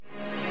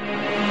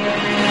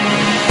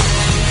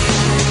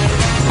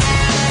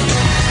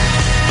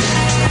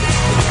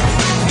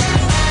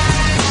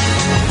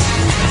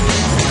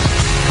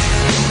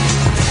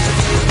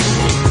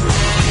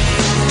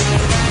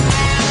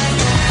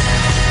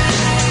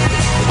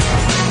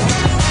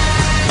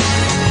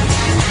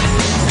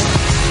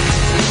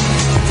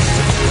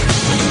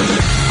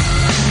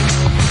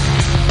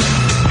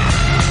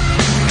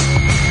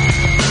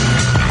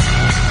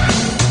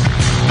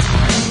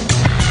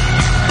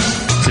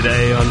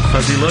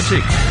Fuzzy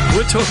Logic.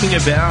 We're talking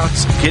about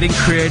getting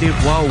creative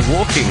while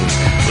walking.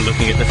 We're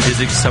looking at the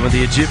physics some of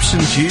the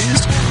Egyptians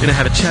used. We're going to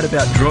have a chat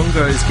about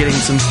drongos getting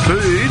some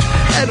food,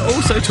 and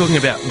also talking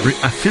about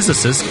a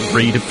physicist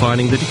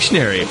redefining the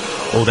dictionary.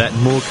 All that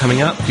and more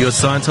coming up. Your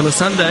Science on a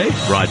Sunday,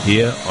 right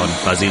here on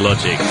Fuzzy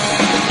Logic.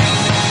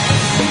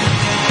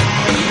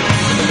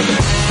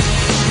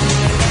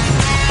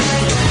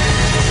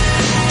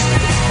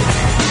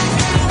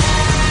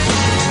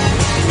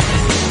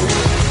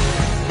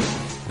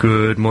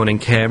 Good morning,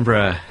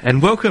 Canberra,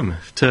 and welcome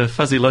to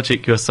Fuzzy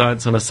Logic, Your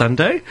Science on a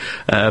Sunday.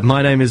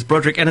 My name is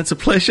Broderick, and it's a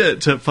pleasure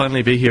to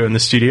finally be here in the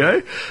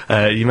studio.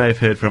 You may have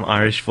heard from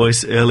Irish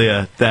Voice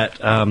earlier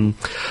that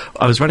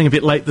I was running a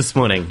bit late this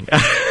morning.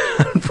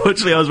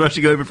 Unfortunately, I was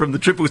rushing over from the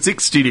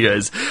 666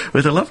 studios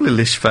where the lovely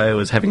Lish Faye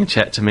was having a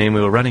chat to me, and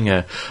we were running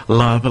a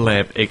lava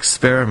lamp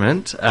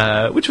experiment,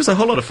 which was a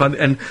whole lot of fun.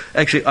 And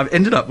actually, I've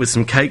ended up with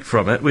some cake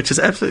from it, which is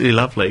absolutely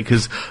lovely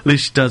because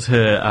Lish does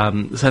her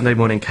Sunday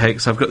morning cake.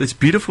 So I've got this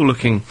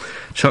beautiful-looking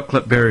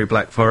chocolate berry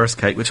black forest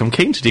cake, which I'm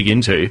keen to dig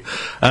into.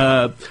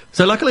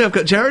 So luckily, I've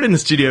got Jared in the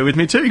studio with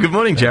me too. Good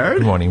morning, Jared.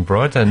 Good morning,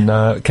 Brod.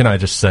 And can I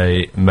just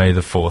say, may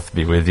the 4th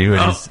be with you.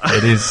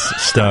 It is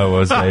Star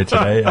Wars Day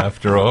today,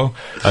 after all.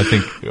 I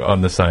think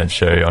on the Science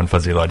Show on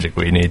Fuzzy Logic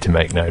we need to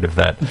make note of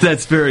that.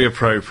 That's very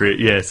appropriate,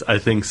 yes, I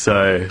think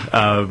so.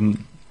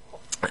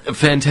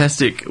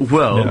 Fantastic.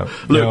 Well,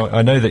 look,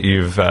 I know that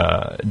you've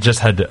just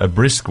had a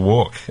brisk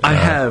walk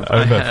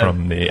over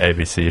from the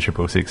ABC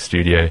 666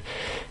 studio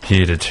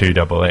here to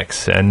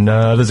 2XX, and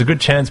there's a good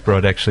chance,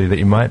 Brod, actually, that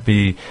you might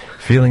be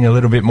feeling a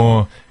little bit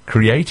more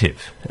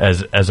creative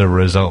as a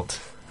result.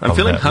 I'm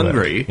feeling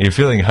hungry. You're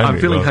feeling hungry. I'm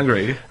feeling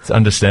hungry. It's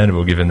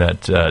understandable given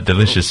that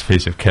delicious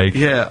piece of cake.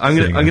 Yeah, I'm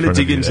going to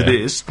dig into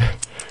this.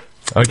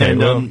 Okay,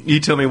 and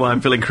you tell me why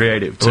I'm feeling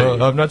creative too.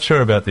 Well, I'm not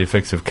sure about the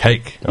effects of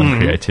cake on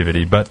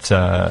creativity, but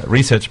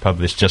research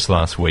published just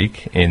last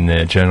week in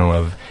the Journal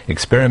of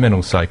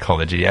Experimental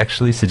Psychology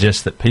actually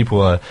suggests that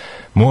people are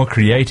more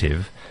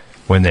creative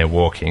when they're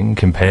walking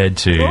compared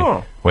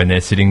to when they're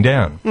sitting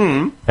down.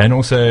 And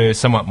also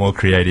somewhat more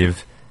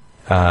creative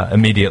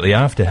immediately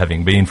after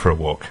having been for a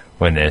walk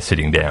when they're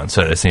sitting down.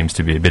 So there seems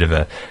to be a bit of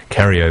a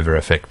carryover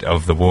effect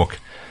of the walk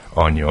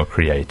on your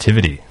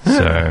creativity.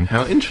 So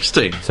how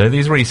interesting. So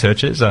these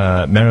researchers,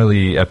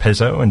 Marilee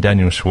Apezzo and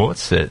Daniel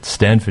Schwartz at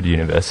Stanford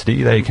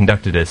University, they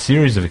conducted a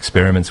series of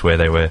experiments where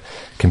they were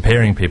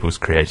comparing people's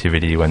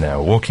creativity when they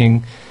were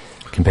walking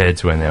compared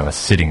to when they were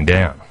sitting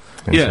down.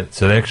 And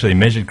so they actually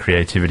measured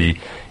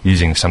creativity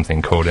using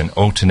something called an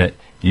alternate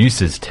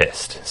uses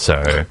test.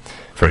 So,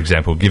 for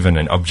example, given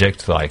an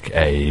object like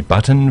a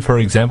button, for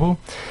example,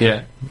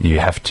 you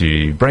have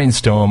to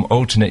brainstorm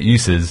alternate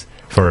uses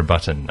for a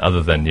button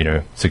other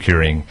than,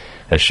 securing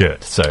a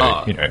shirt. So,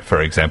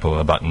 for example,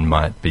 a button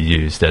might be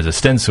used as a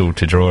stencil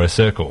to draw a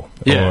circle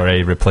or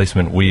a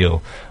replacement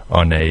wheel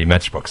on a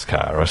Matchbox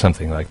car or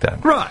something like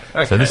that. Right,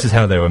 okay. So this is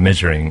how they were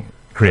measuring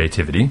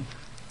creativity.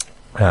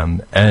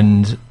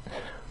 And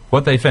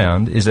what they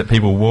found is that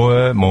people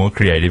were more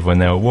creative when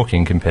they were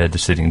walking compared to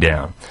sitting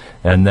down.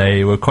 And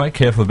they were quite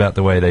careful about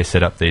the way they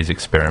set up these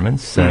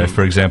experiments. So,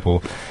 for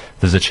example,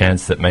 there's a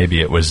chance that maybe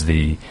it was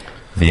the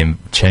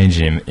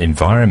change in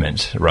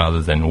environment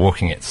rather than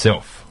walking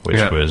itself,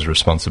 which was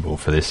responsible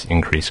for this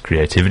increased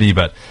creativity.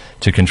 But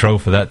to control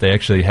for that, they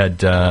actually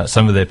had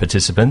some of their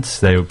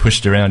participants, they were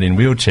pushed around in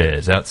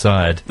wheelchairs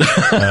outside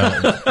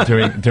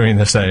doing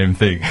the same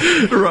thing.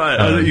 Right,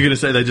 I thought you were going to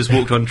say they just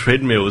walked on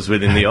treadmills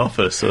within the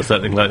office or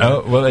something like that.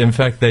 Oh, well, in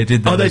fact, they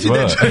did that as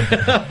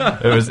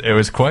well. It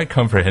was quite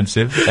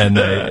comprehensive, and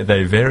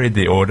they varied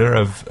the order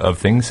of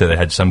things. So they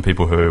had some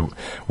people who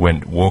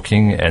went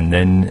walking and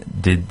then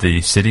did the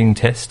sitting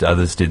test,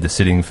 others did the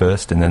sitting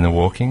first and then the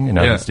walking, and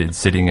others did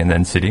sitting and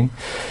then sitting.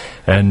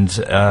 And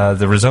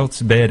the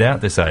results bared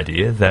out this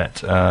idea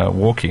that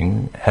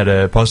walking had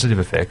a positive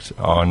effect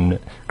on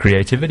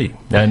creativity.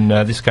 And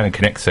this kind of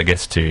connects, I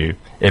guess, to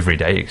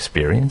everyday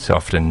experience.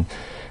 Often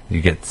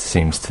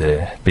seems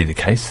to be the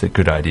case that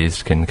good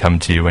ideas can come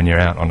to you when you're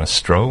out on a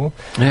stroll.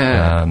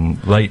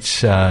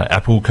 Late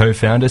Apple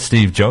co-founder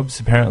Steve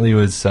Jobs apparently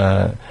was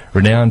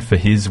renowned for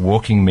his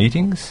walking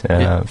meetings.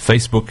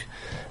 Facebook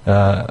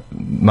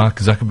Mark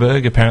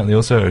Zuckerberg apparently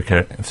also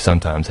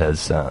sometimes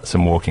has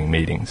some walking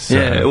meetings. So.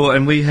 Yeah, well,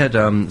 and we had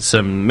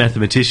some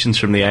mathematicians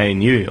from the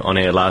ANU on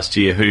air last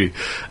year who,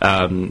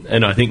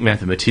 and I think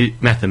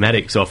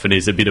mathematics often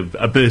is a bit of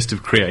a burst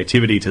of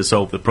creativity to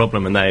solve the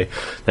problem, and they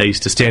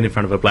used to stand in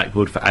front of a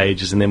blackboard for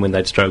ages, and then when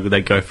they'd struggle,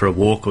 they'd go for a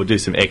walk or do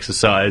some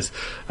exercise.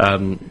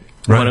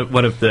 Right.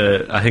 One of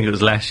the, I think it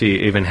was last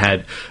year, even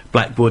had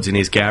blackboards in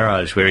his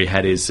garage where he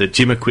had his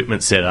gym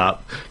equipment set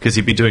up because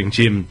he'd be doing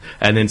gym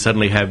and then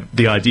suddenly have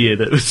the idea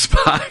that it would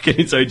spark,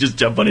 and so he'd just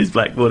jump on his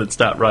blackboard and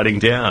start writing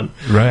down.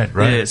 Right.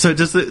 Yeah. So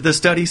does the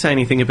study say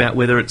anything about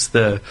whether it's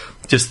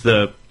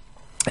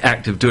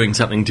act of doing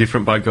something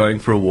different by going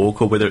for a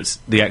walk, or whether it's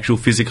the actual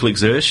physical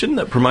exertion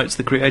that promotes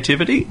the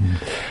creativity?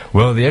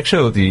 Well, the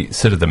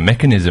sort of the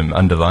mechanism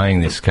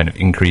underlying this kind of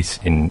increase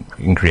in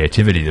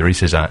creativity, the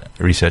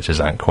researchers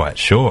aren't quite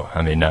sure.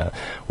 I mean,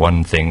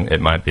 one thing,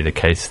 it might be the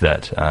case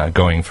that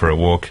going for a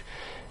walk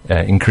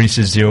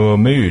increases your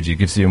mood, it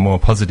gives you a more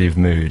positive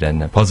mood,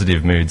 and a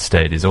positive mood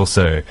state is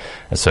also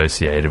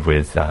associated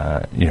with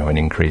an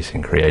increase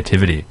in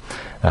creativity.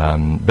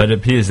 But it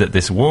appears that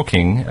this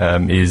walking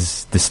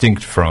is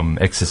distinct from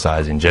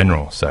exercise in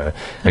general. So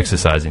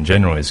exercise in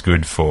general is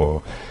good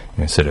for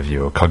sort of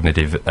your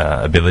cognitive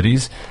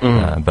abilities,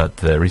 but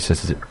the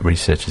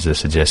researchers are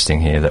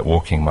suggesting here that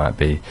walking might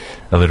be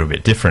a little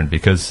bit different,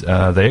 because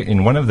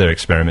in one of their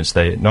experiments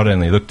they not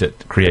only looked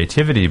at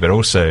creativity but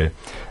also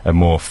a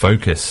more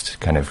focused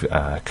kind of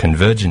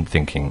convergent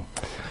thinking,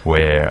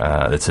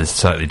 where it's a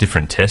slightly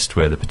different test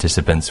where the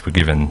participants were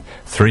given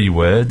 3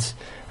 words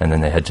and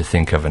then they had to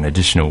think of an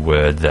additional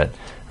word that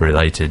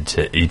related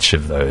to each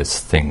of those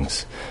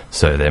things.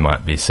 So there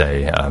might be,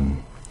 say,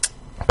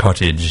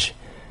 cottage,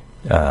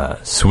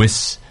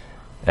 Swiss,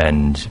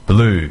 and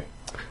blue.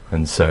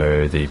 And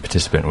so the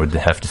participant would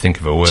have to think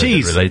of a word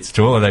that relates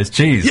to all of those.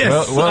 Cheese.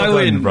 Yes, well I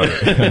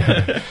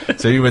win.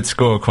 So you would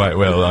score quite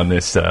well on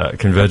this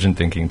convergent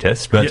thinking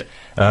test. But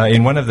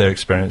in one of their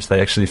experiments,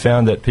 they actually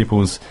found that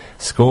people's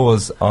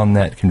scores on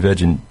that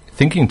convergent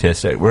thinking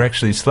test were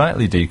actually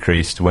slightly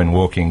decreased when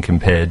walking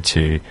compared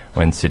to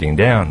when sitting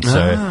down.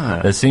 So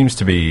there seems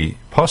to be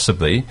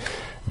possibly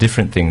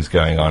different things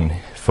going on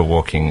for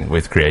walking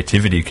with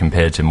creativity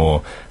compared to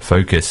more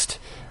focused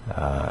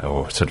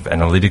or sort of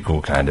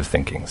analytical kind of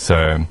thinking.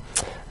 So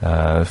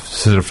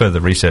sort of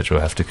further research will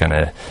have to kind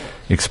of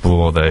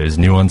explore those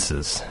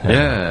nuances.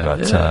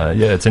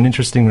 It's an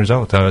interesting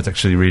result. I was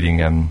actually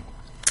reading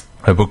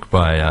a book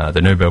by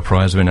the Nobel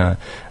Prize winner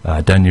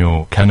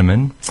Daniel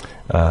Kahneman,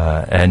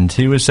 and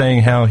he was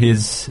saying how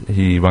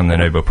he won the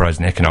Nobel Prize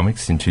in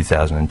economics in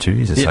 2002.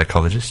 He's a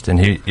psychologist, and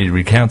he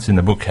recounts in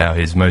the book how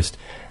his most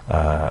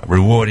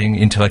rewarding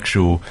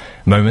intellectual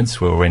moments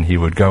were when he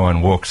would go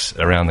on walks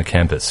around the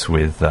campus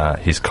with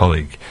his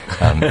colleague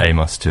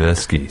Amos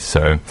Tversky.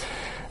 So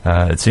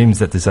it seems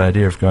that this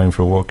idea of going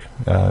for a walk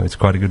is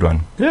quite a good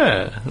one.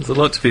 Yeah, there's a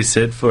lot to be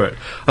said for it.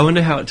 I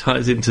wonder how it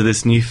ties into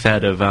this new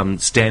fad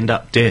of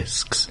stand-up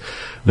desks.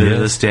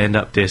 The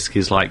stand-up desk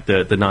is like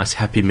the nice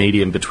happy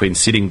medium between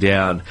sitting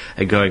down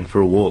and going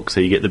for a walk, so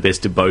you get the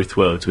best of both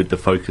worlds with the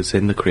focus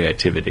and the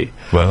creativity.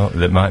 Well,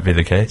 that might be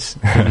the case.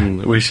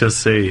 We shall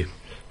see.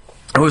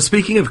 Well,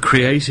 speaking of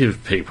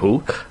creative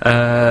people,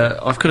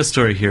 I've got a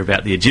story here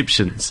about the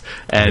Egyptians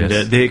and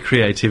their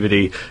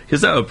creativity, because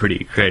they were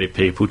pretty creative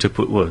people to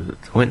put, well, they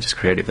weren't just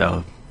creative, they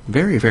were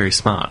very, very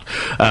smart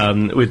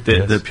with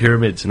the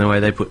pyramids and the way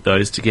they put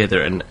those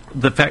together. And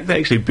the fact they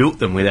actually built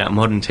them without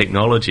modern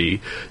technology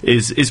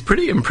is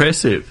pretty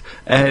impressive.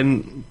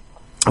 And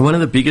one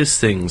of the biggest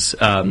things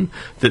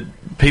that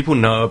people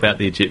know about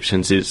the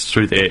Egyptians is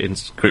through their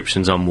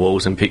inscriptions on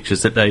walls and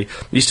pictures, that they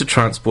used to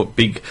transport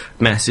big,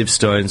 massive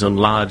stones on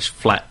large,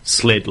 flat,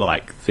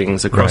 sled-like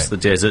things across the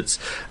deserts.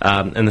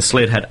 And the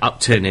sled had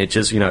upturned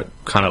edges,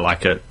 kind of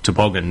like a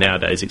toboggan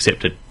nowadays,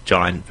 except a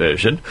giant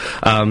version.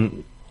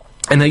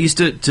 And they used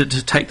to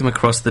take them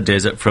across the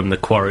desert from the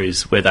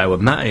quarries where they were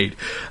made.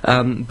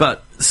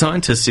 But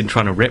scientists, in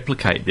trying to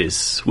replicate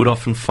this, would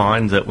often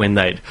find that when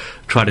they'd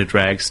try to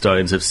drag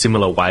stones of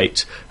similar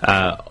weight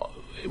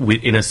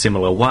in a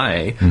similar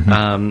way,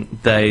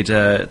 they'd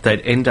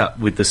end up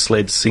with the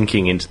sled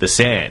sinking into the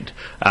sand.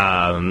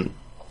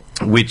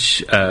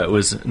 Which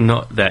was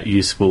not that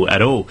useful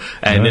at all.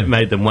 And it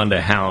made them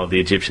wonder how the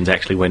Egyptians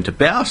actually went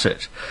about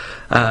it.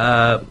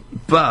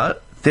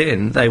 But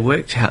then they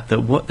worked out that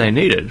what they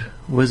needed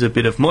was a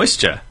bit of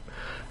moisture.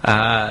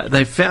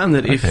 They found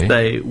that if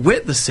they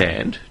wet the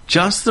sand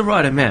just the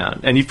right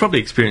amount, and you've probably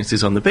experienced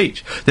this on the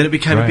beach, then it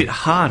became a bit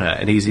harder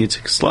and easier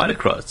to slide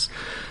across.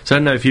 So I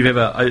don't know if you've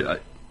ever...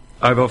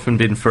 I've often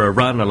been for a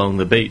run along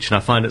the beach, and I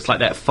find it's like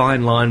that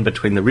fine line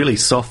between the really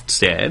soft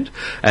sand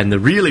and the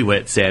really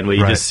wet sand where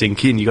you just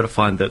sink in. You've got to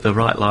find the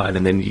right line,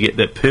 and then you get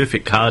that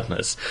perfect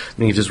hardness, and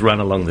then you just run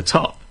along the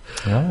top.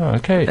 Oh,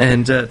 okay.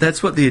 And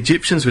that's what the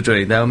Egyptians were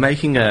doing. They were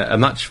making a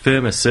much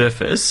firmer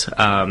surface,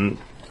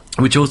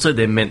 which also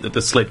then meant that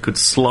the sled could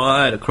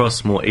slide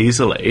across more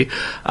easily,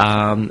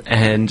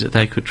 and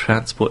they could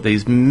transport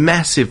these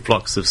massive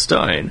blocks of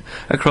stone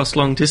across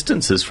long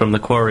distances from the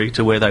quarry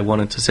to where they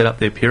wanted to set up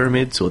their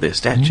pyramids or their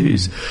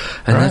statues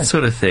and that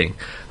sort of thing.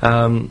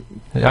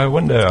 I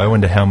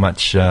wonder how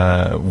much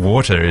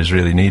water is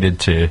really needed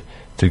to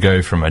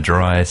go from a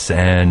dry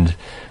sand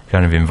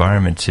kind of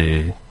environment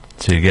to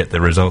get the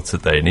results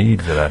that they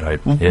need for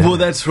that. Well,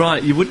 that's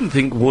right. You wouldn't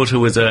think water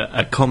was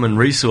a common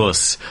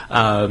resource.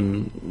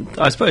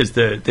 I suppose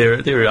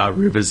there are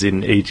rivers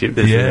in Egypt,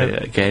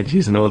 there's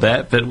Ganges and all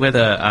that, but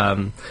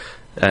whether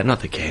Not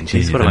the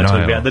Ganges. What am I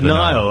talking about? The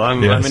Nile.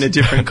 I'm in a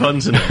different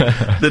continent.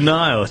 The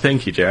Nile.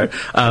 Thank you, Jared.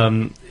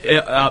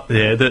 Up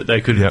there that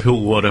they could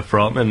pull water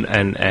from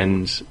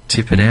and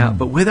tip it out.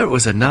 But whether it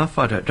was enough,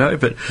 I don't know.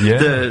 But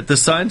the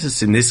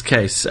scientists in this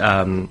case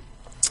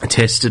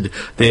tested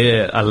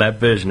a lab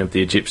version of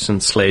the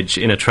Egyptian sledge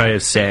in a tray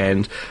of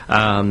sand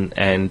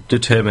and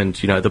determined,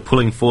 the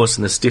pulling force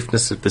and the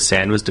stiffness of the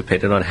sand was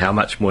dependent on how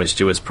much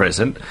moisture was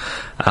present.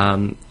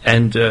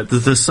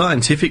 The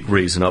scientific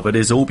reason of it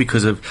is all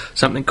because of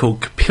something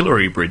called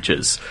capillary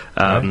bridges,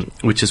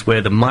 which is where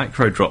the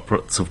micro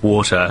droplets of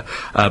water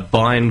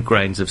bind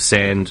grains of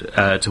sand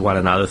to one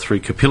another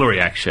through capillary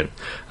action.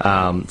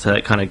 So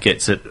that kind of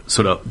gets it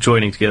sort of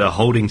joining together,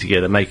 holding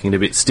together, making it a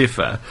bit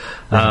stiffer.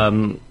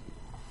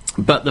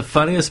 But the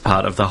funniest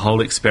part of the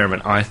whole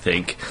experiment, I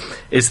think,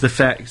 is the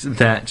fact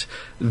that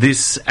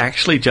this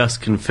actually just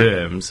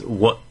confirms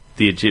what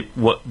the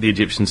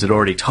Egyptians had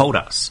already told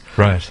us.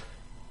 Right.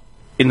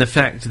 In the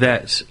fact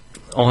that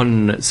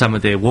on some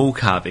of their wall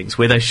carvings,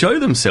 where they show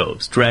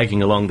themselves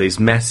dragging along these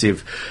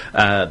massive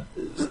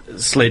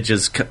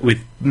sledges with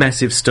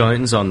massive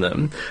stones on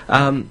them,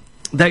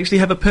 they actually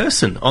have a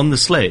person on the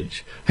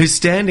sledge who's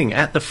standing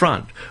at the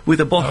front with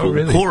a bottle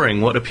pouring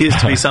what appears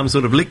to be some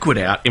sort of liquid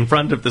out in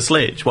front of the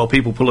sledge while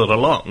people pull it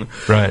along.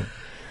 Right.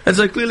 And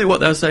so clearly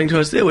what they were saying to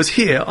us there was,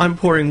 here, I'm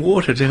pouring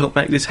water to help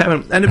make this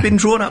happen. And it had been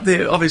drawn up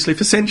there, obviously,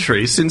 for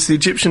centuries, since the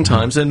Egyptian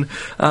times, and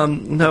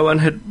no one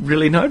had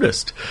really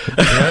noticed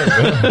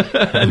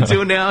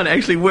until now and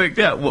actually worked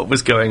out what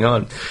was going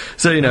on.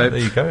 So, there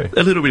you go.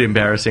 A little bit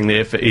embarrassing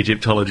there for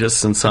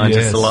Egyptologists and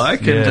scientists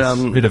alike. Yes,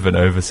 and, bit of an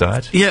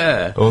oversight.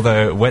 Yeah.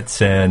 Although wet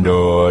sand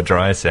or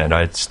dry sand,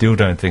 I still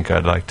don't think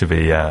I'd like to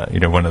be,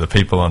 one of the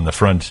people on the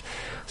front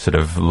sort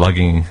of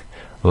lugging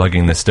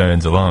the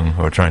stones along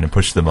or trying to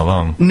push them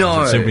along.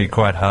 No. It's simply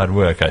quite hard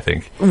work, I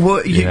think.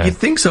 Well, you'd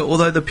think so,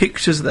 although the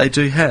pictures that they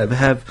do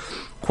have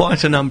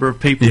quite a number of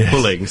people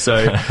pulling.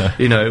 So,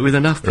 with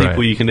enough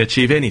people you can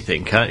achieve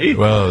anything, can't you?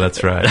 Well,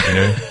 that's right,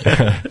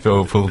 if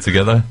all pulled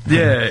together.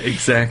 Yeah,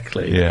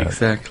 exactly. Yeah.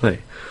 Exactly.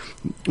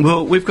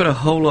 Well, we've got a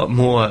whole lot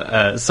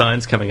more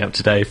science coming up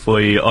today for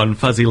you on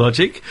Fuzzy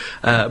Logic,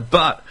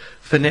 but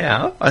for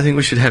now, I think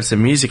we should have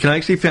some music. And I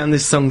actually found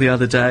this song the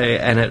other day,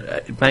 and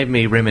it made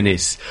me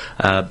reminisce,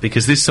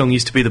 because this song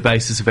used to be the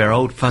basis of our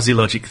old Fuzzy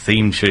Logic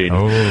theme tune.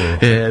 Oh.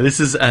 Yeah,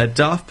 this is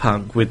Daft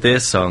Punk with their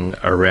song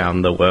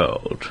Around the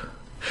World.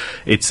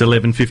 It's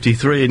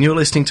 11:53 and you're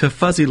listening to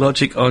Fuzzy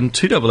Logic on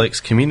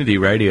 2XX Community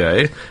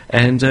Radio,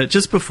 and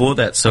just before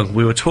that song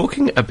we were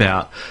talking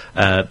about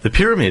the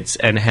pyramids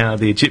and how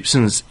the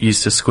Egyptians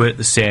used to squirt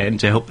the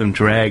sand to help them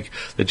drag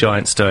the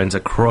giant stones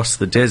across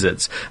the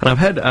deserts. And I've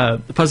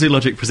had Fuzzy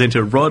Logic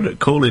presenter Rod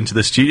call into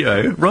the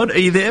studio. Rod, are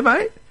you there,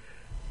 mate?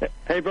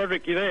 Hey,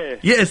 Broderick, you there?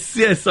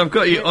 Yes, I've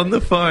got you on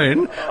the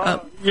phone.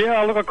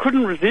 Look, I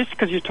couldn't resist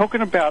because you're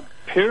talking about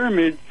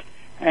pyramids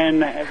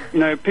and,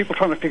 people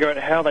trying to figure out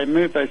how they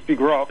move those big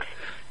rocks.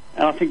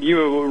 And I think you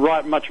were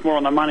right much more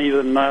on the money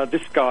than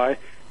this guy.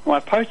 Well, I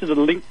posted a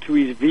link to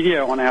his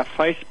video on our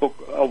Facebook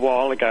a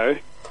while ago,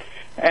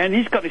 and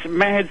he's got this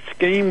mad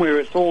scheme where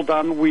it's all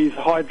done with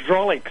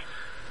hydraulics.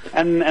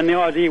 And the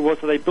idea was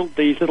that they built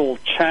these little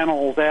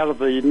channels out of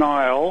the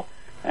Nile,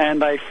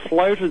 and they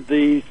floated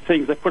these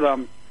things. They put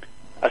a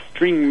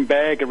string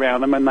bag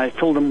around them, and they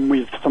filled them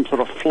with some sort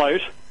of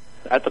float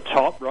at the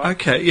top, right?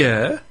 Okay,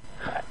 yeah.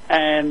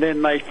 And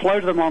then they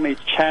floated them on these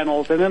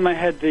channels, and then they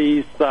had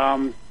these,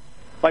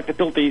 they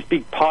built these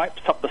big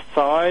pipes up the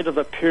side of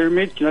the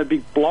pyramid,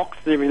 big blocks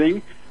and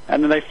everything,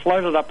 and then they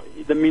floated up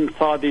them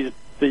inside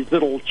these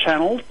little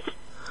channels,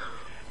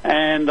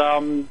 and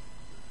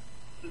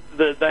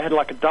they had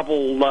like a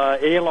double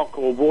airlock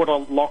or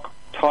water lock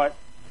type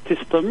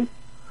system.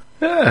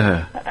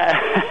 Yeah.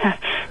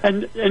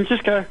 and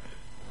just go,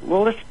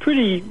 well, that's a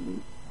pretty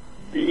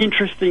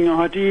interesting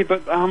idea,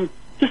 but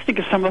just think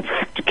of some of the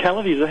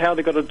practicalities of how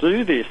they've got to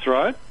do this,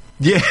 right?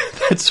 Yeah,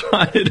 that's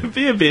right. It'd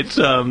be a bit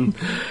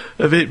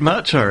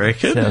much, I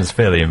reckon. Sounds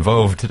fairly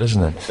involved,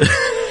 doesn't it?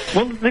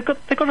 Well, they've got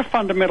a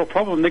fundamental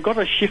problem. They've got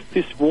to shift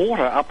this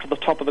water up to the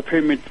top of the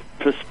pyramid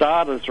for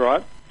starters,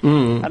 right?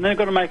 Mm. And they've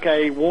got to make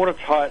a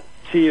watertight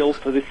seal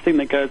for this thing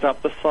that goes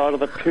up the side of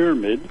the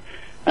pyramid.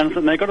 And so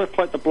they've got to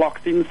float the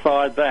blocks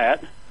inside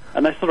that,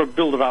 and they sort of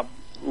build it up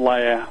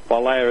layer by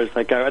layer as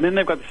they go. And then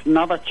they've got this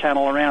another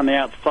channel around the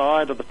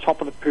outside of the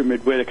top of the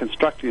pyramid where they're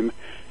constructing them.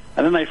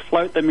 And then they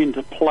float them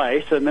into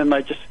place, and then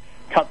they just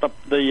cut the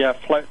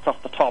floats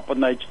off the top,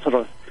 and they just sort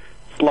of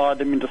slide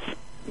them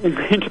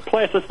into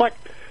place. It's like,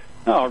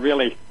 oh,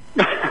 really?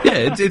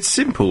 Yeah, it's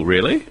simple,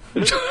 really.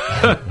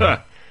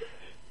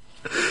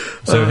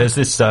 So has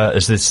this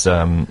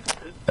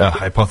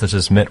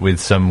hypothesis met with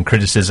some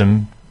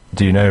criticism?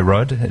 Do you know,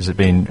 Rod? Has it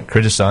been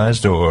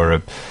criticised,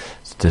 or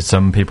do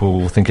some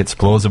people think it's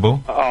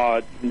plausible?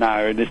 Oh,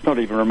 no, it's not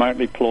even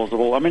remotely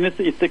plausible. I mean,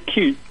 it's a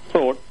cute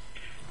thought,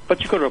 but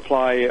you've got to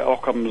apply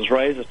Occam's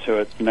razor to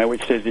it,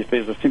 which says if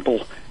there's a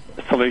simple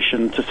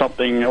solution to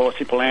something or a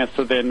simple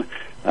answer, then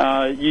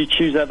you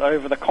choose that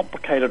over the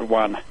complicated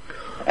one.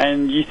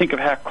 And you think of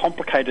how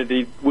complicated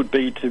it would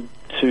be to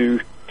to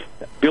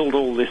build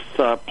all this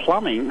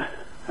plumbing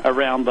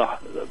around the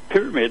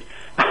pyramid.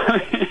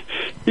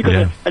 You've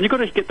got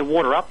to get the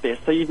water up there.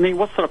 So you need,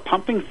 what sort of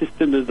pumping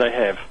system do they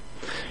have?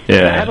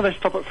 Yeah. How do they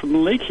stop it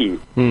from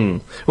leaking?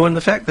 Well, and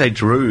the fact they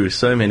drew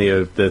so many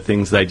of the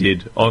things they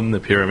did on the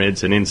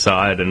pyramids and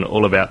inside and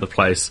all about the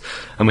place,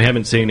 and we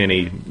haven't seen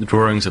any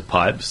drawings of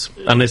pipes,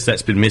 unless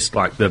that's been missed,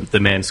 like the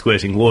man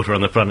squirting water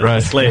on the front of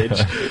the sledge.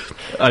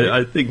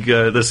 I think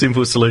the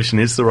simple solution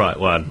is the right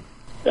one.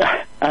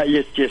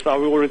 Yes, I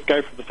will always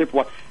go for the simple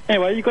one.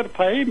 Anyway, you've got to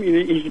pay him.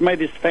 He's made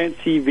this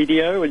fancy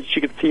video, which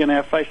you can see on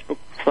our Facebook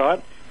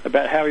site,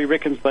 about how he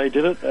reckons they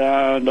did it.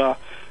 And,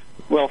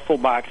 well, full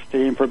marks to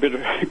him for a bit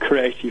of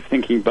creative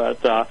thinking,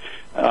 but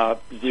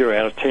 0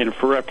 out of 10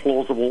 for a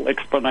plausible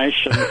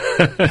explanation.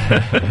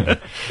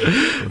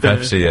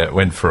 Perhaps he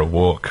went for a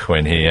walk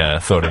when he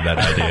thought of that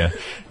idea,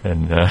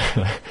 and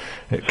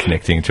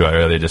connecting to our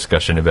earlier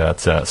discussion about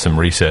some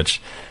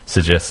research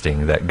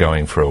suggesting that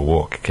going for a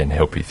walk can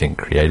help you think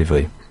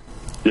creatively.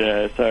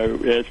 Yeah, so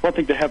it's one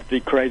thing to have the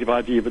creative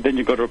idea, but then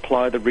you've got to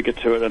apply the rigour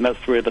to it, and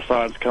that's where the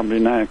science comes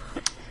in now.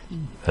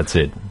 That's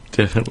it.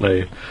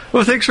 Definitely.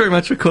 Well, thanks very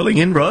much for calling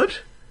in, Rod.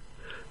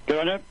 Good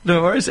on you.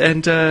 No worries,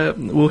 and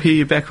we'll hear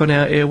you back on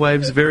our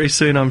airwaves very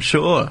soon, I'm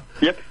sure.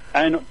 Yep,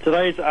 and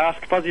today's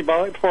Ask Fuzzy, by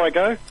the way, before I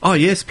go. Oh,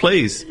 yes,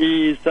 please.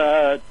 Is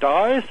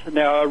dyes.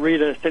 Now, a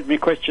reader sent me a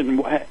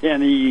question,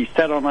 and he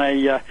sat on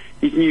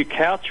his new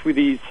couch with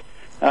his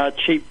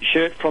cheap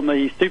shirt from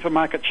the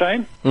supermarket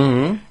chain,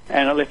 and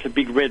it left a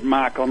big red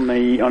mark on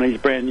his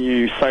brand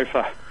new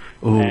sofa.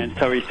 Ooh. And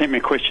so he sent me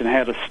a question: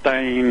 how do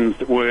stains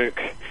work?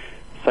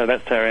 So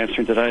that's our answer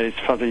in today's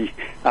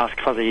Ask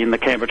Fuzzy in the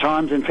Canberra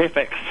Times in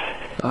Fairfax.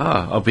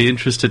 I'll be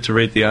interested to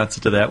read the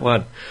answer to that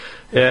one.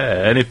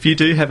 Yeah, and if you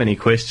do have any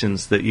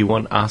questions that you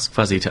want Ask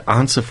Fuzzy to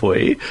answer for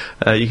you,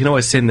 you can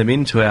always send them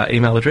in to our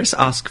email address,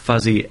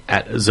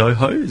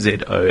 askfuzzy@zoho,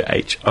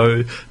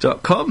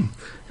 zoho.com,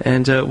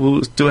 and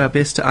we'll do our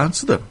best to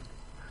answer them.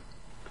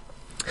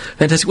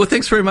 Fantastic. Well,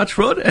 thanks very much,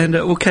 Rod, and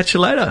we'll catch you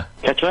later.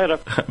 Catch you later.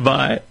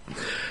 Bye.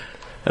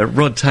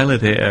 Rod Taylor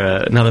there,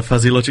 another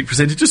Fuzzy Logic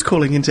presenter, just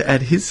calling in to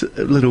add his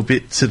little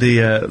bit to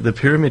the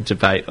pyramid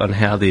debate on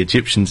how the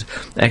Egyptians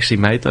actually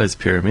made those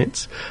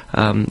pyramids.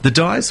 The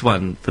dyes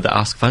one for the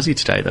Ask Fuzzy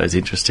today, though, is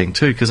interesting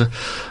too, because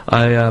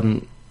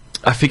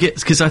I forget,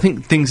 because I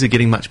think things are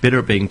getting much better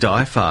at being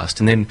dye fast,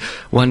 and then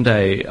one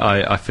day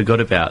I forgot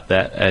about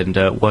that and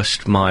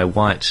washed my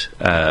white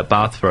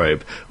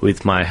bathrobe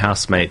with my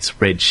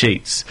housemate's red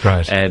sheets,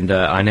 and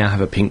I now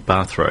have a pink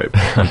bathrobe,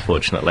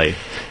 unfortunately.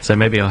 So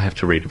maybe I'll have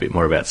to read a bit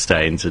more about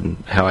stains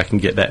and how I can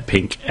get that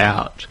pink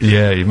out.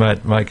 Yeah, you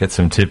might get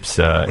some tips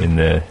in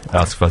the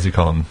Ask Fuzzy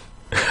column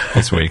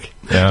this week.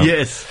 Yeah.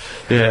 Yes.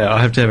 Yeah,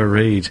 I have to have a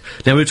read.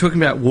 Now, we were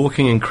talking about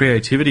walking and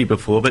creativity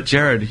before, but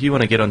Jared, you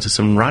want to get onto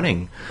some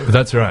running.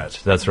 That's right.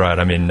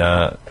 I mean,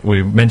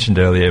 we mentioned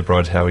earlier,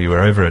 Brod, how you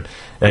were over at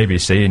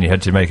ABC and you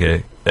had to make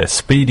a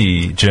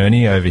speedy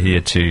journey over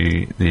here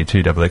to the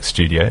 2XX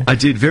studio. I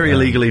did, very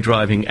illegally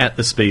driving at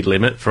the speed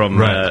limit from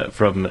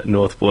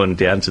Northbourne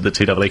down to the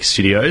 2XX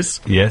studios.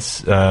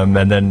 Yes, and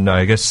then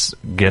I guess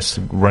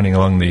running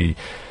along the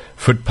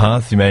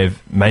footpath, you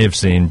may have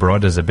seen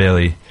Brod as a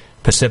barely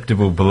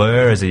perceptible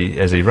blur as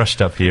he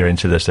rushed up here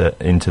into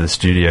the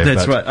studio.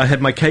 That's right. I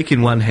had my cake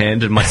in one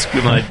hand and my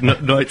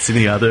notes in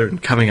the other,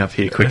 and coming up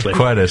here quickly.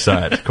 Quite a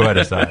sight.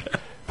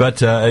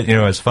 But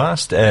as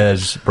fast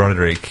as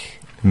Broderick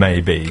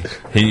may be,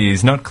 he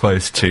is not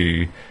close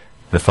to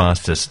the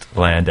fastest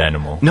land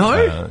animal.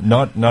 No,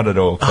 not at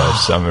all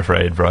close. I'm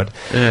afraid, Brod.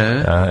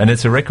 Yeah. And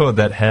it's a record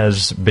that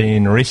has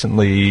been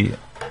recently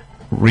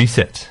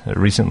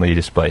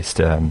displaced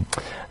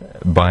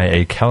by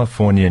a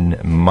Californian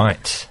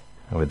mite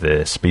with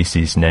the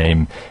species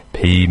name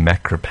P.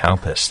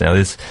 macropalpus. Now,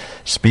 this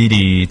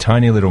speedy,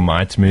 tiny little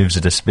mite moves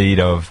at a speed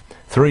of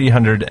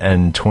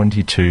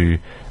 322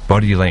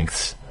 body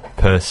lengths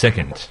per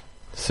second.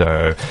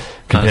 So,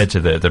 compared to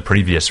the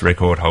previous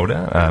record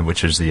holder,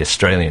 which was the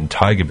Australian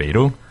tiger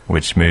beetle,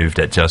 which moved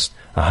at just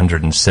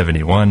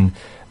 171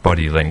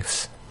 body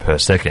lengths per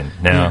second.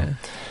 Now,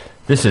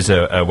 this is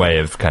a way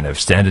of kind of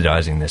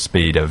standardizing the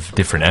speed of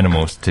different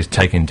animals to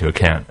take into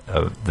account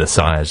of the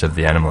size of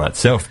the animal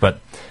itself. But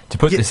to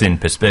put this in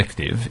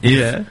perspective,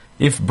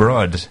 if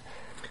Brod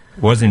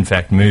was in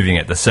fact moving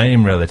at the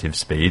same relative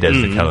speed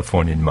as the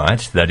Californian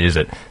mite, that is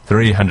at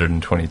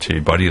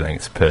 322 body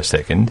lengths per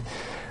second,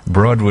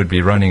 Brod would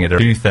be running at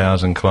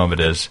 2,000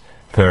 kilometres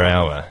per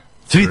hour.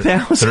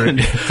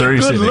 2,000? Through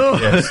Good Sydney,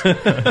 Lord. yes.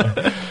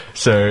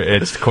 So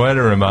it's quite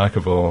a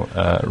remarkable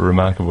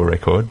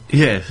record.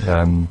 Yes.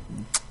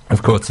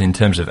 Of course, in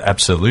terms of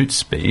absolute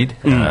speed,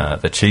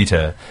 the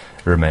cheetah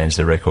remains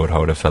the record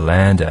holder for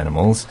land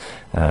animals,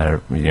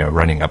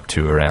 running up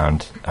to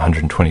around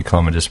 120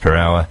 kilometres per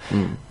hour.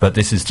 But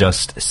this is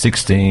just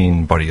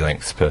 16 body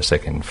lengths per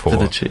second for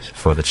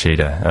the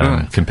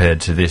cheetah,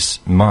 compared to this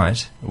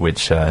mite,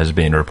 which has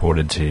been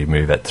reported to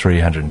move at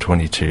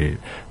 322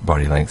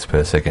 body lengths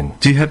per second.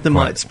 Do you have the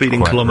mite speed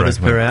in kilometres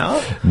per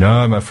hour? No,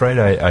 I'm afraid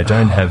I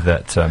don't have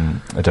that.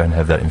 I don't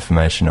have that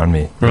information on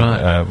me.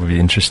 Right, it would be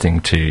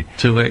interesting to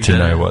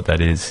know what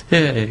that is.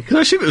 Yeah, because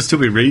I assume it would still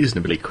be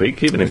reasonably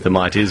quick, even if the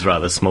mite is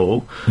rather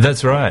small.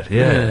 That's right.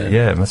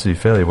 Yeah, it must be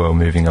fairly well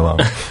moving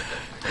along.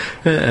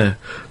 Yeah.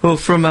 Well,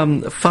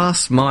 from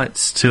fast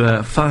mites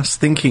to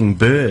fast-thinking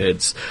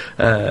birds,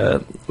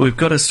 we've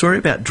got a story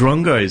about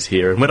drongos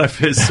here. And when I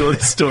first saw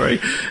this story,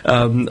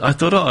 I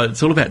thought,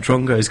 it's all about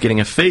drongos getting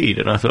a feed.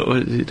 And I thought,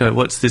 well,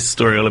 what's this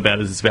story all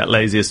about? Is this about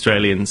lazy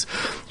Australians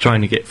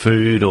trying to get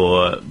food,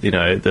 or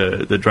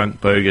the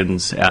drunk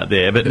bogans out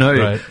there? But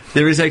no,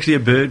 There is actually a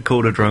bird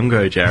called a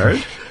drongo,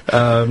 Jared.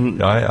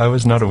 I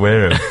was not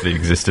aware of the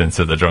existence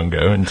of the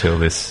drongo until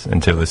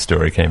this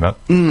story came up.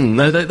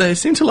 No, they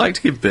seem to like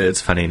to give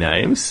birds funny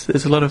names.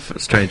 There's a lot of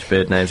strange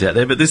bird names out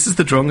there, but this is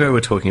the drongo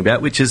we're talking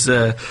about, which is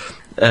a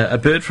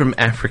bird from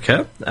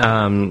Africa.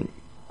 And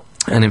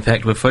in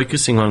fact, we're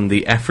focusing on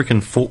the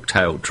African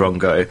fork-tailed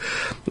drongo,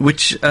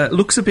 which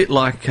looks a bit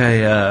like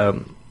a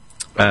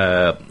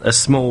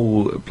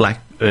small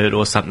blackbird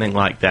or something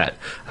like that,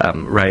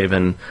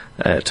 raven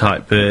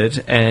type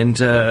bird,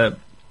 and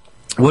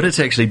what it's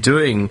actually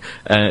doing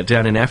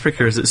down in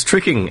Africa is it's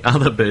tricking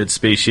other bird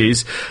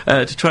species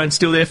to try and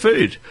steal their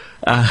food.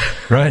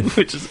 Right.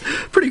 Which is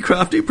pretty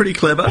crafty, pretty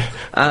clever.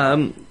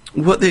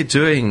 What they're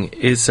doing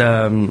is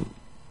in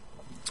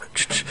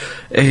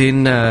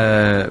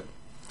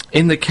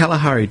the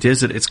Kalahari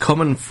Desert, it's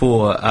common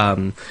for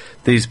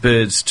these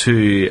birds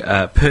to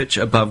perch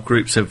above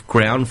groups of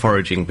ground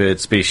foraging bird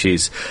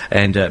species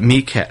and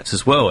meerkats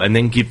as well, and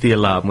then give the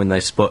alarm when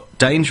they spot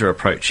danger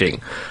approaching.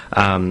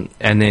 And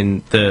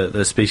then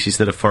the species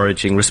that are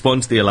foraging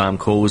respond to the alarm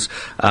calls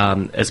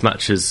as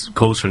much as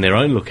calls from their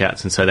own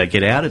lookouts, and so they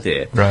get out of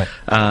there. Right.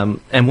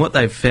 And what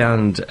they've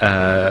found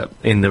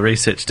in the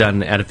research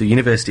done out of the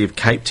University of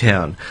Cape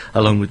Town,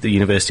 along with the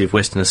University of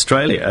Western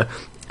Australia,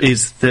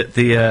 is that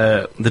the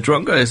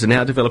drongos are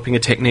now developing a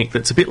technique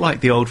that's a bit like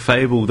the old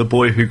fable, The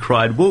Boy Who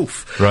Cried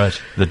Wolf. Right,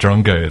 the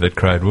drongo that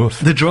cried wolf.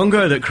 The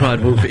drongo that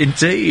cried wolf,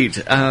 indeed.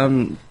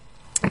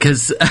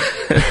 Because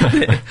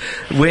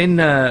when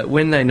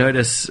they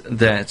notice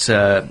that,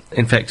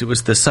 in fact, it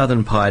was the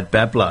southern pied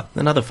babbler,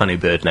 another funny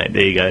bird name,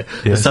 there you go,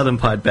 yes. The southern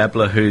pied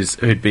babbler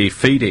who'd be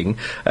feeding,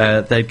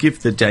 they'd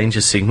give the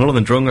danger signal, and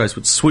the drongos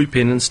would swoop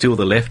in and steal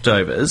the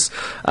leftovers.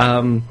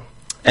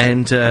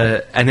 And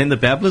then the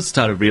babblers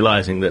started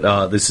realising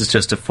that, this is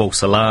just a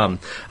false alarm.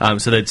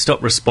 So they'd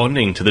stop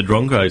responding to the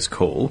drongo's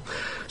call.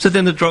 So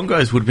then the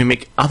drongos would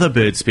mimic other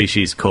bird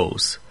species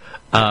calls.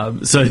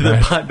 So the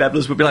pied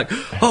babblers would be like,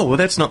 oh, well,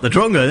 that's not the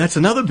drongo, that's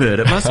another bird.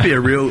 It must be a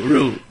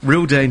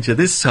real danger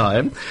this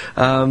time.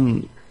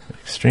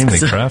 Extremely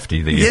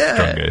crafty, these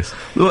drongos.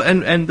 Well,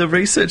 and the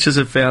researchers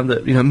have found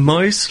that,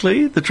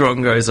 mostly the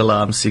drongo's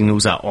alarm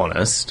signals are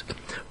honest,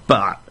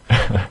 but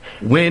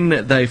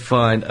when they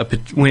find a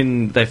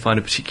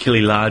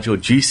particularly large or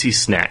juicy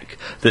snack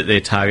that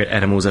their target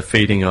animals are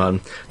feeding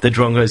on, the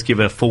drongos give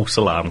a false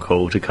alarm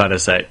call to kind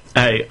of say,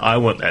 "Hey, I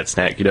want that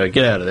snack. Get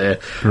out of there,"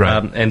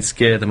 right. And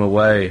scare them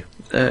away.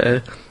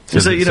 So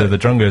the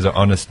drongos are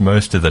honest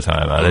most of the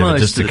time, are they? But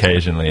just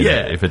occasionally,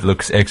 if it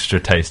looks extra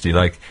tasty,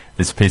 like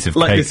this piece of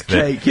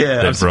cake.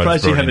 I'm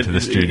surprised you haven't, the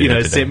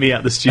studio sent me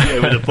out the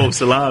studio with a false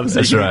alarm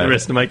so you can eat the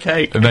rest of my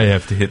cake. I may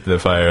have to hit the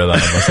fire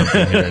alarm or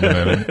something here in a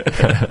moment.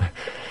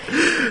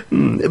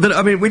 But,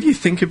 I mean, when you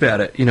think about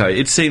it,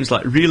 it seems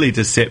like really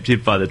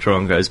deceptive by the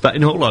drongos. But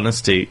in all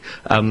honesty,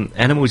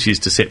 animals use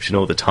deception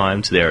all the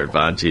time to their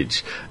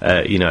advantage.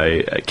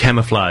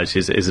 Camouflage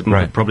is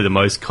probably the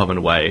most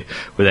common way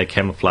where they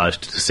camouflage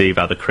to deceive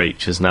other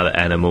creatures and other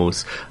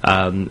animals.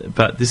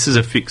 But this is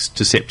a fixed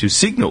deceptive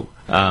signal,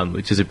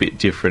 which is a bit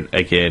different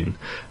again.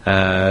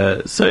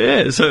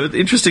 So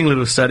interesting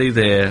little study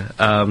there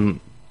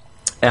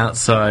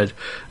outside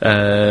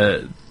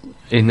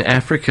in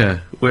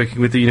Africa,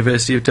 working with the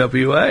University of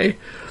WA.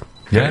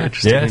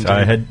 Yes,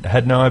 I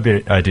had no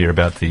idea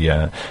about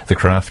the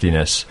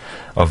craftiness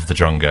of the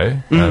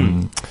drongo.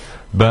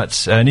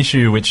 But an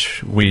issue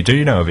which we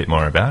do know a bit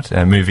more about,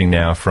 moving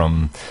now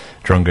from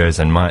drongos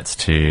and mites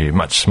to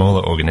much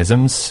smaller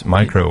organisms,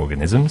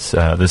 microorganisms.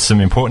 There's some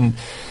important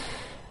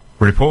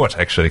report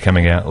actually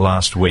coming out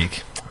last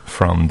week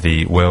from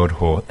the World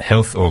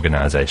Health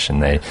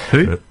Organization.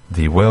 Who?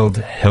 The World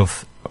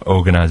Health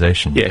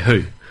Organization. Yeah,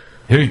 who?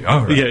 Who?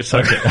 Oh, right. Yeah,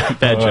 sorry.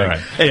 Bad joke.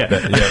 Right.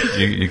 Yeah,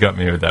 you got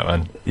me with that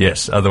one.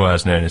 Yes,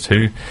 otherwise known as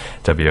WHO.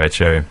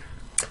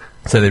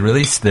 So they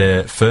released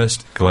their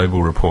first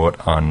global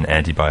report on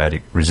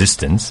antibiotic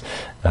resistance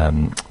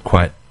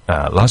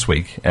last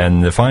week,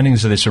 and the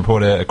findings of this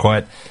report are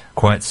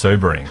quite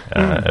sobering.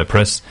 A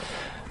press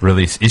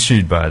release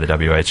issued by the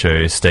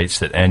WHO states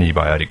that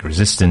antibiotic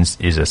resistance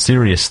is a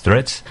serious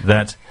threat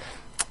that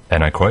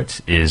and I quote,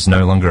 is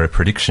no longer a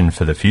prediction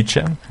for the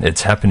future.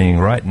 It's happening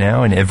right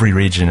now in every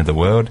region of the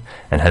world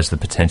and has the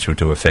potential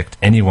to affect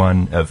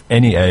anyone of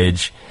any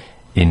age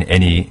in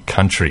any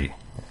country.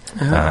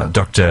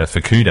 Dr.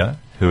 Fukuda,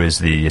 who is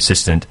the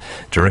Assistant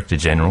Director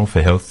General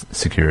for Health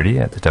Security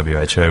at the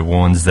WHO,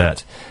 warns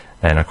that,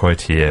 and I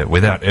quote here,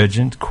 without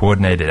urgent,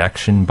 coordinated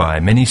action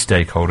by many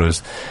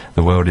stakeholders,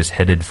 the world is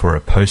headed for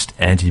a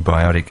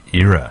post-antibiotic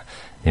era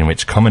in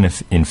which common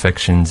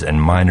infections and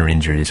minor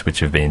injuries which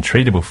have been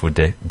treatable for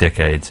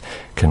decades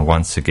can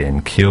once again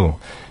kill,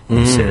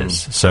 he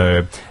says.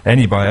 So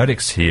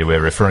antibiotics here, we're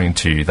referring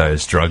to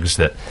those drugs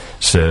that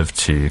serve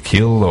to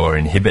kill or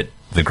inhibit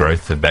the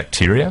growth of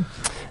bacteria,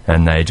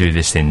 and they do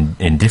this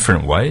in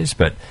different ways,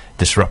 but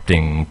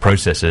disrupting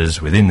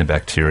processes within the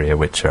bacteria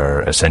which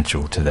are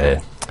essential to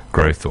their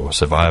growth or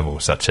survival,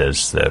 such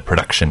as the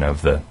production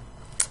of the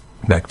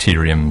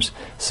bacterium's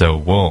cell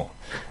wall.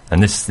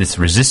 And this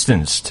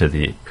resistance to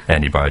the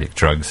antibiotic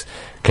drugs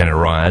can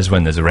arise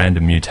when there's a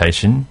random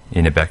mutation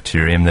in a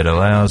bacterium that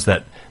allows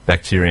that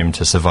bacterium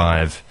to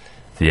survive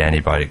the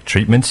antibiotic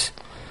treatment.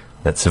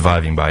 That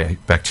surviving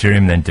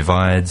bacterium then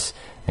divides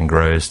and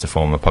grows to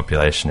form a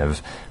population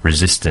of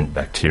resistant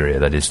bacteria.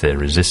 That is, they're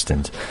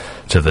resistant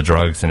to the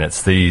drugs, and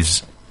it's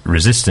these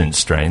resistant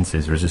strains,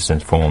 these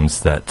resistant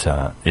forms, that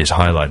is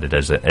highlighted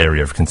as an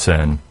area of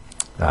concern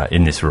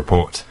in this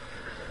report.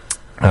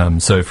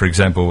 So, for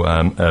example,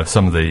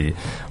 some of the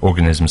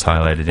organisms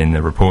highlighted in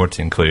the report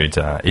include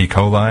E.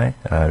 coli,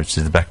 which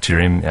is the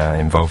bacterium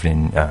involved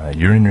in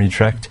urinary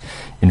tract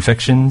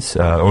infections,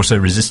 also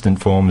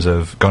resistant forms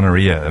of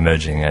gonorrhea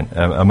emerging, and,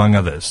 among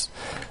others.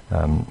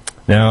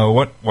 Now,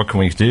 what can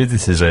we do?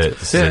 This is a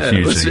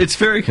hugely... It's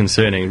very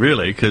concerning,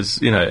 really, because,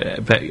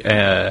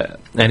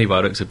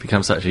 antibiotics have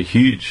become such a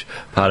huge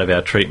part of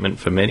our treatment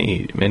for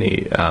many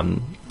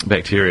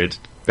bacterial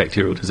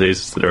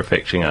diseases that are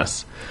affecting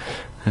us.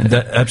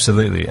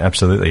 Absolutely.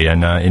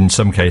 And in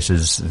some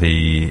cases,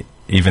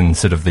 even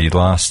sort of the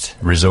last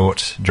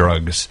resort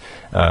drugs,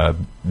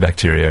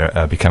 bacteria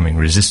are becoming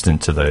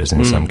resistant to those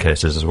in some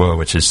cases as well,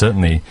 which is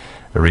certainly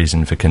a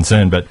reason for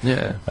concern. But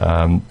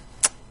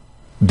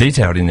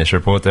detailed in this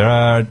report, there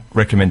are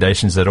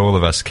recommendations that all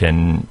of us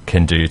can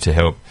do to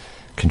help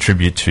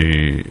contribute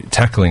to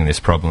tackling this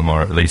problem,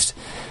 or at least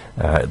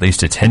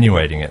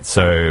attenuating it.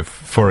 So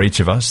for each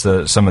of us,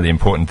 some of the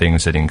important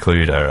things that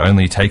include are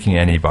only taking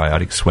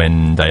antibiotics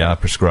when they are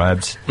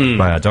prescribed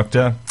by our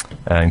doctor,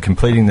 and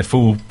completing the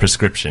full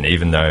prescription,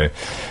 even though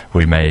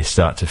we may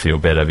start to feel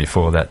better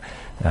before that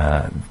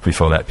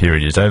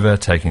period is over.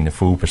 Taking the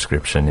full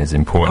prescription is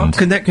important.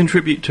 Can that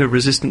contribute to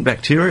resistant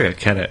bacteria,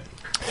 can it?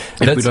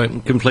 If we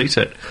don't complete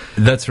it.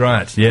 That's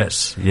right.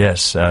 Yes.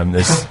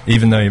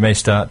 Even though you may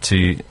start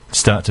to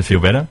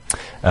feel better,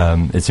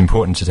 it's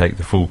important to take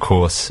the full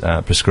course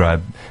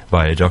prescribed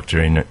by a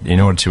doctor in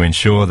order to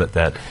ensure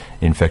that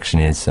infection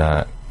is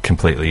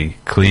completely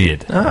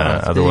cleared.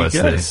 Otherwise,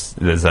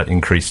 there's that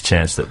increased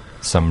chance that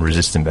some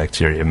resistant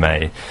bacteria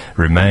may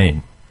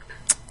remain.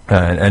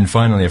 And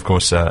finally, of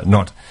course,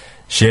 not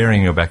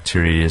sharing your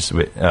bacteria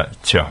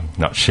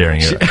not sharing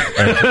your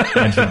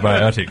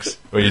antibiotics.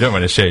 Well, you don't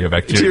want to share your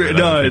bacteria.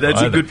 No, that's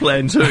either. A good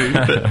plan too.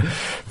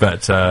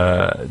 But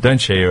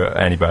don't share your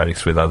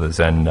antibiotics with others,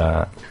 and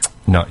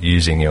not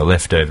using your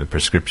leftover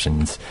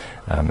prescriptions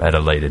at a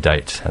later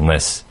date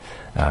unless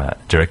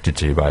directed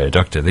to you by a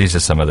doctor. These are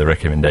some of the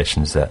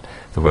recommendations that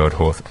the World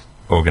Health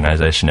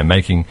Organization are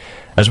making,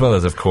 as well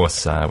as, of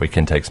course, we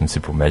can take some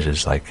simple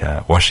measures like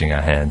washing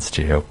our hands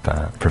to help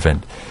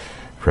prevent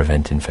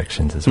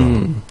infections as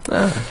well.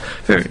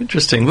 Very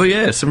interesting. Well,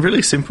 yeah, some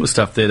really simple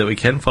stuff there that we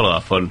can follow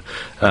up on,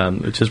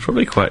 which is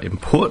probably quite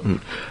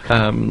important.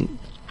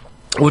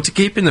 Well, to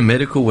keep in the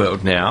medical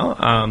world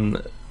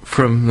now,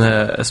 from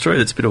a story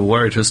that's a bit of a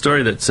worry to a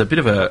story that's a bit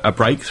of a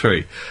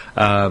breakthrough.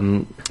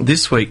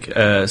 This week,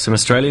 some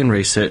Australian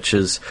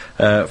researchers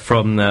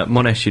from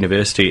Monash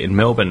University in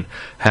Melbourne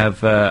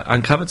have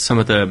uncovered some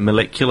of the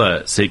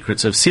molecular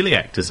secrets of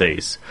celiac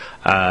disease.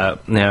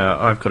 Now,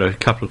 I've got a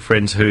couple of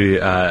friends who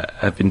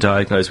have been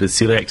diagnosed with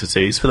celiac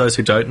disease. For those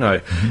who don't know,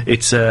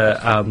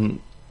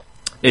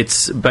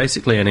 it's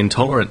basically an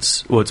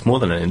intolerance, well, it's more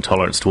than an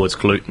intolerance towards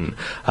gluten,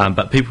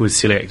 but people with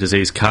celiac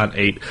disease can't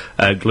eat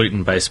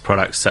gluten-based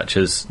products such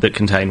as that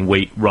contain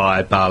wheat,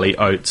 rye, barley,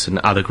 oats and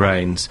other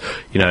grains,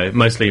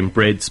 mostly in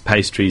breads,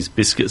 pastries,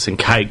 biscuits and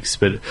cakes,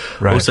 but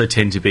also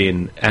tend to be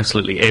in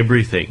absolutely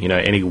everything,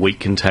 any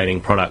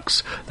wheat-containing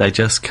products they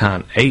just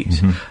can't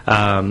eat.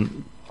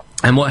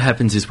 And what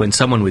happens is when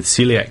someone with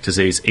celiac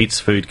disease eats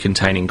food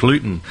containing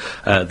gluten,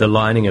 the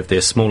lining of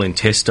their small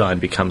intestine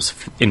becomes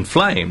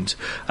inflamed,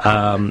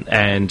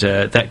 and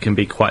that can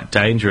be quite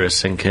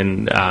dangerous and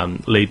can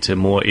lead to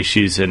more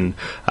issues and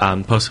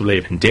possibly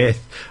even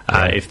death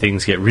if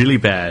things get really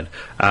bad.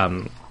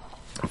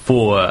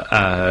 For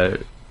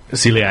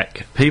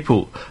celiac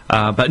people.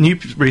 But new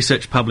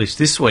research published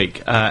this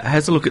week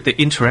has a look at the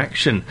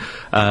interaction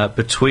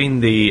between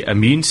the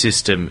immune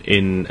system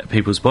in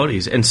people's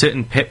bodies and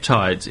certain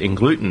peptides in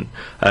gluten,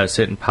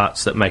 certain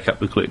parts that make up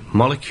the gluten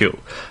molecule.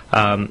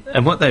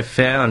 And what they've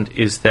found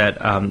is that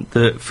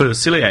for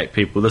celiac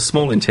people, the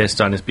small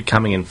intestine is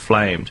becoming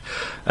inflamed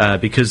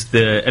because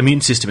the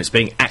immune system is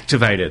being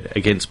activated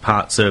against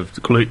parts of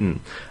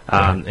gluten,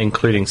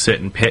 including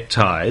certain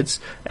peptides.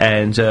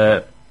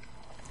 And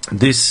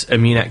this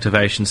immune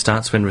activation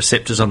starts when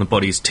receptors on the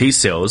body's T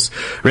cells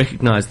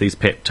recognise these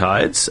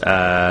peptides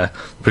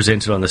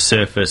presented on the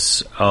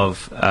surface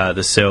of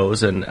the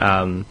cells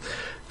and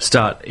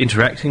start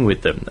interacting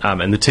with them.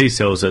 And the T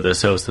cells are the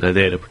cells that are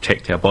there to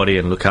protect our body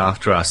and look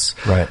after us.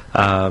 Right.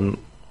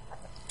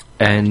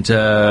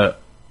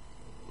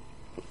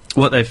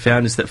 What they've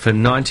found is that for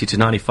 90 to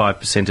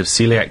 95% of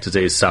celiac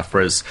disease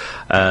sufferers,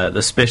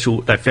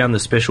 they found the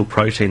special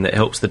protein that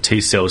helps the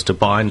T cells to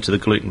bind to the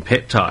gluten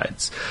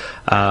peptides.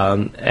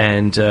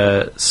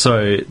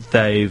 So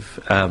they've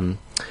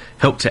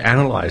helped to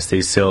analyse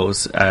these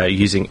cells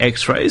using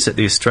X-rays at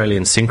the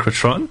Australian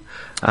synchrotron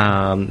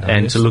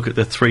and to look at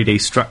the 3D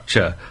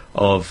structure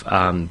of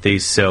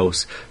these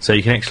cells. So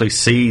you can actually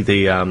see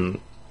the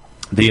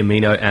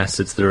amino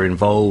acids that are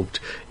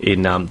involved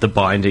in the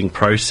binding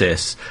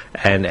process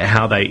and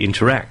how they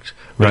interact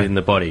within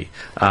the body,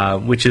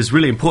 which is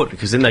really important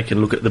because then they can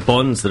look at the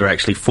bonds that are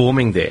actually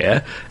forming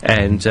there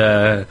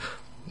and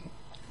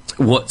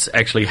what's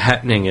actually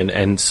happening,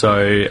 and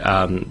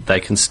so they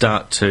can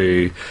start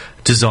to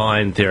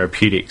design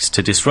therapeutics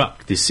to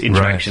disrupt this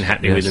interaction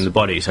happening within the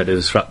body, so to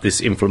disrupt this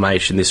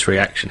inflammation, this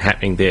reaction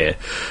happening there.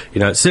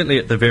 It's certainly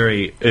at the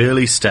very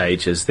early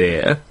stages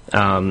there,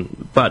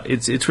 but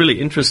it's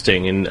really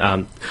interesting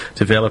in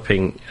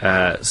developing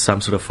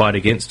some sort of fight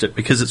against it,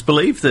 because it's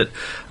believed that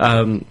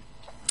about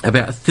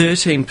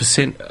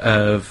 13%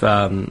 of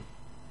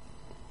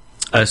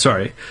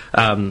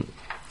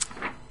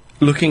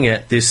looking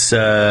at this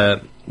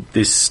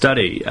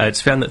study,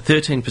 it's found that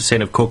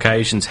 13% of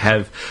Caucasians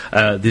have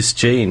this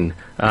gene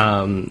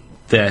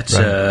that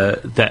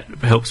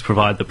helps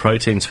provide the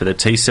proteins for the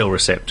T cell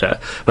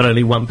receptor, but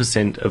only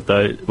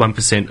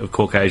 1% of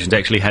Caucasians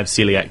actually have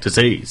celiac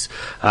disease.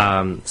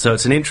 So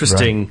it's an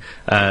interesting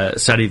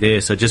study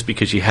there. So just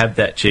because you have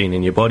that gene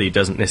in your body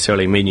doesn't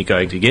necessarily mean you're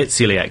going to get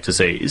celiac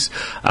disease,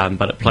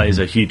 but it plays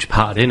a huge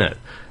part in it.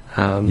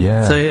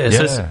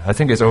 I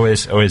think it's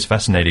always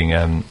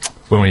fascinating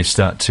when we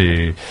start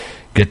to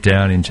get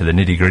down into the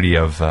nitty-gritty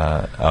of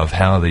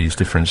how these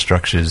different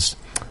structures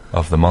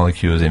of the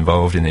molecules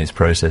involved in these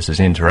processes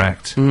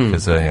interact,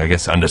 because I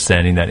guess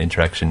understanding that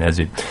interaction, as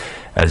you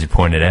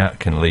pointed out,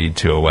 can lead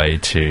to a way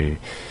to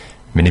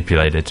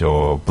manipulate it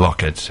or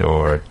block it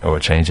or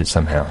change it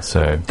somehow.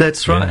 So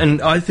that's right,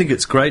 and I think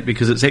it's great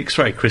because it's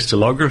X-ray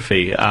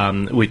crystallography,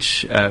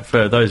 which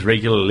for those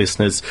regular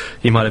listeners,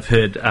 you might have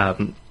heard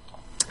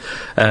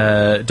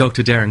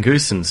Dr. Darren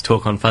Goosens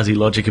talk on Fuzzy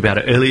Logic about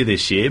it earlier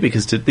this year,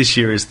 because this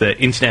year is the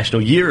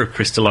International Year of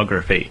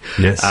Crystallography.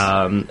 Yes.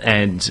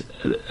 And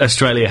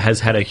Australia has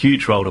had a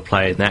huge role to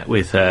play in that,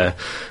 with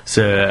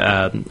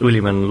Sir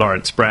William and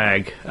Lawrence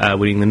Bragg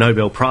winning the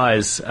Nobel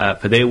Prize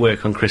for their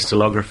work on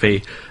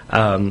crystallography.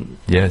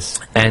 Yes.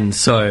 And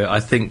so I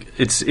think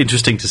it's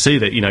interesting to see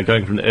that,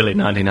 going from the early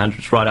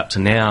 1900s right up to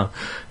now,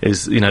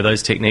 is,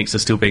 those techniques are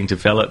still being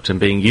developed and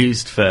being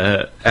used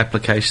for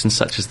applications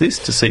such as this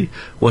to see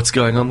what's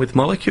going on with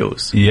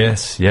molecules.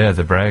 Yes,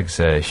 the Bragg's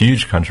a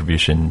huge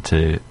contribution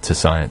to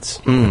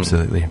science.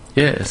 Absolutely.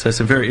 Yeah, so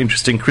some very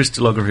interesting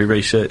crystallography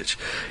research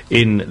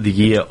in the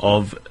year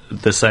of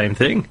the same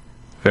thing.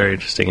 Very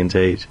interesting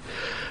indeed.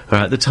 All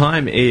right, the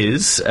time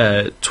is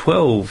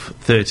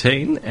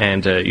 12:13,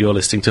 and you're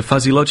listening to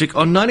Fuzzy Logic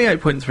on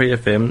 98.3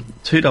 FM,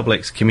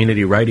 2XX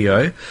Community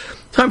Radio.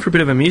 Time for a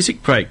bit of a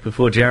music break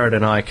before Jared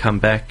and I come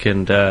back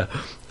and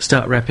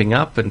start wrapping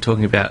up and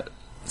talking about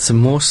some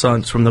more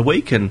science from the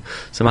week and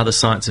some other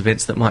science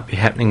events that might be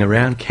happening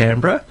around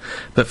Canberra.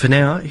 But for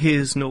now,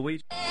 here's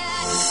Norwegian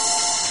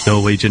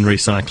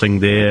Recycling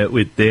there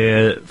with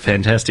their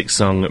fantastic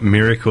song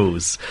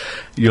Miracles.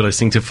 You're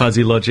listening to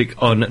Fuzzy Logic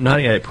on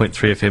 98.3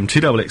 FM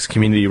 2XX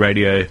Community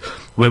Radio,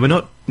 where we're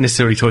not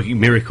necessarily talking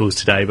miracles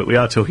today, but we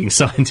are talking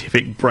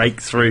scientific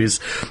breakthroughs,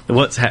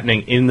 what's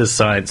happening in the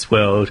science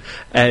world.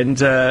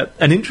 And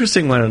an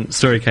interesting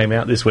story came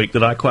out this week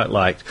that I quite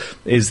liked,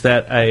 is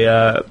that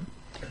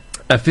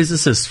a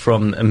physicist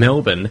from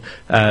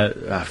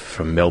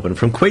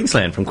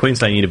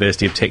Queensland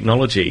University of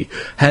Technology,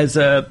 has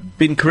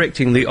been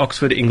correcting the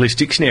Oxford English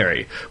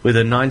Dictionary with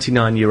a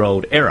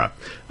 99-year-old error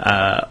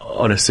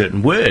on a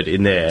certain word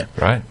in there.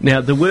 Right.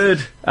 Now, the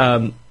word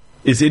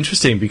is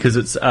interesting because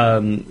it's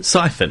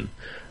siphon.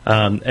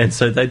 And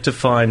so they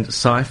defined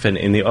siphon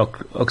in the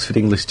Oxford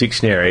English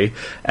Dictionary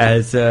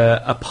as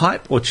a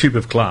pipe or tube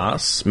of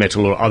glass,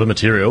 metal or other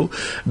material,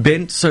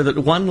 bent so that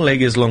one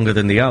leg is longer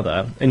than the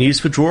other and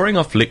used for drawing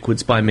off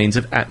liquids by means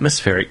of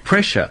atmospheric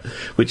pressure,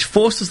 which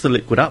forces the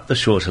liquid up the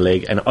shorter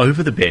leg and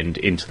over the bend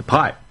into the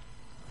pipe.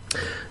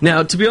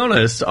 Now, to be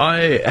honest,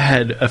 I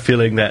had a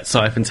feeling that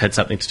siphons had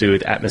something to do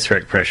with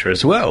atmospheric pressure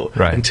as well,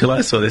 right, until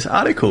I saw this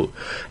article.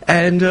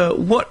 And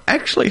what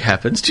actually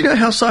happens, do you know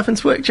how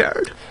siphons work,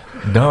 Jared?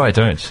 No, I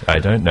don't. I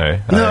don't know.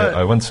 No.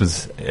 I once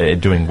was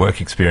doing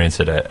work experience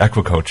at an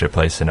aquaculture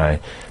place, and I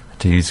had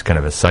to use kind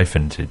of a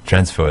siphon to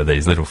transfer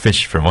these little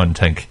fish from one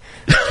tank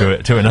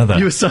to another.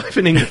 You were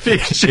siphoning the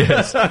fish.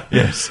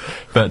 yes.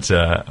 But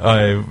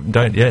I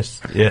don't.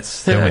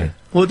 Yes. Tell me.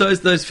 Well,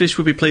 those fish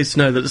would be pleased to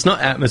know that it's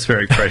not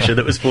atmospheric pressure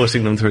that was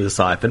forcing them through the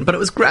siphon, but it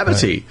was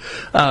gravity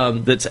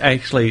that's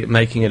actually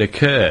making it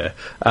occur.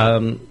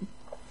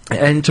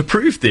 And to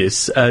prove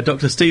this,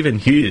 Dr. Stephen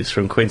Hughes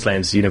from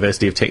Queensland's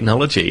University of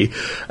Technology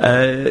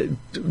ran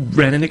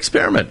an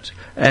experiment.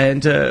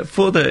 And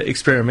for the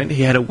experiment,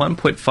 he had a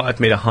 1.5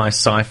 metre high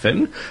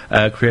siphon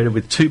created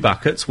with two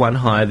buckets, one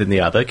higher than the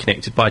other,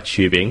 connected by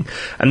tubing.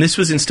 And this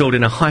was installed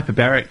in a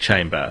hyperbaric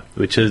chamber,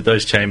 which is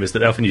those chambers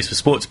that are often used for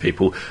sports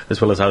people, as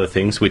well as other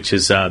things, which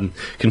is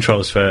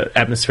controls for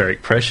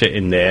atmospheric pressure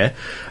in there.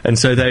 And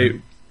so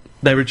they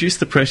reduced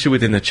the pressure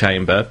within the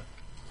chamber,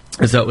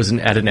 as though it was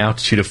at an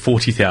altitude of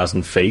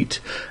 40,000 feet,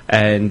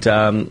 and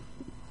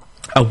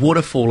a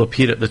waterfall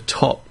appeared at the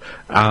top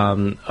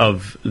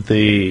of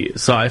the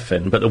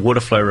siphon, but the water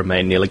flow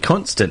remained nearly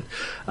constant.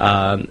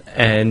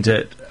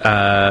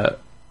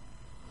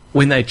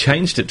 When they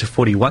changed it to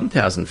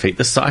 41,000 feet,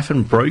 the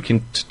siphon broke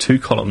into two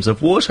columns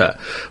of water,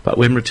 but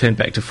when returned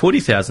back to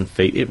 40,000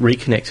 feet, it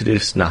reconnected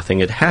as if nothing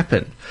had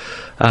happened.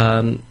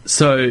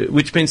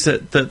 Which means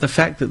that the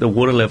fact that the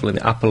water level in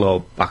the upper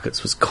lower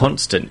buckets was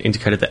constant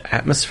indicated that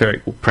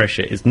atmospheric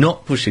pressure is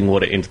not pushing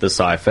water into the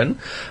siphon,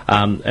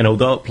 and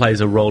although it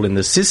plays a role in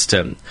the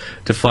system,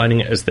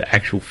 defining it as the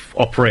actual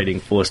operating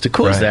force to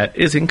cause that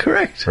is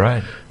incorrect.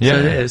 Right.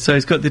 Yeah. So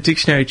he's got the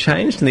dictionary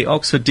changed, and the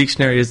Oxford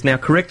Dictionary has now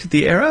corrected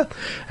the error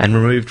and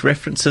removed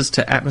references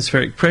to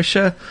atmospheric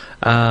pressure.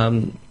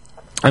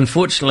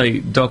 Unfortunately,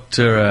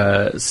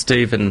 Dr.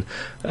 Stephen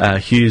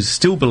Hughes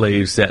still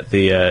believes that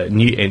the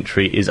new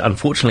entry is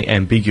unfortunately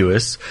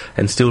ambiguous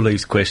and still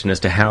leaves question as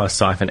to how a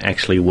siphon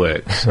actually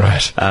works.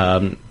 Right.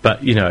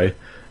 But, you know,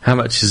 how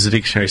much is the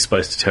dictionary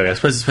supposed to tell you? I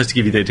suppose it's supposed to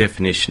give you the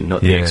definition,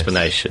 not the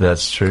explanation.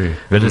 That's true.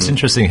 But it's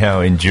interesting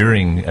how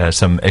enduring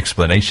some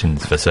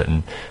explanations for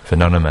certain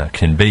phenomena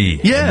can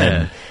be. Yeah.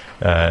 And then,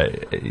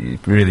 it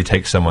really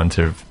takes someone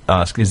to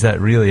ask, is that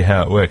really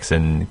how it works,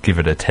 and give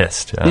it a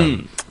test,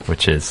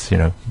 which is,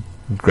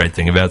 great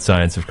thing about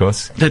science, of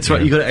course. That's right,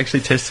 you've got to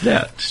actually test it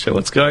out to show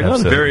what's going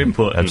on. Very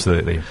important.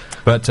 Absolutely.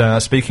 But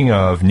speaking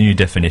of new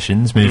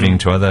definitions, moving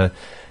to other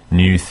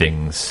new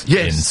things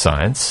in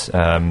science,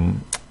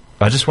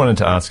 I just wanted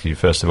to ask you,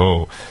 first of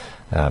all,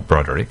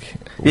 Broderick.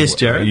 Yes,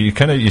 Jared.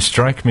 You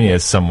strike me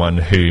as someone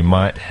who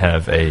might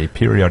have a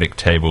periodic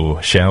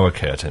table shower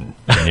curtain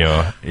in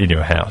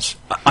your house.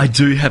 I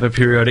do have a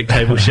periodic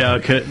table shower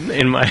curtain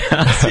in my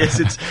house.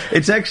 Yes,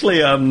 it's actually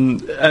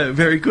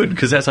very good,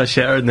 because as I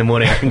shower in the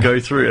morning, I can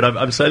go through it.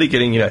 I'm slowly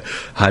getting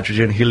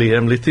hydrogen,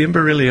 helium, lithium,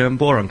 beryllium,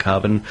 boron,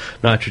 carbon,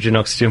 nitrogen,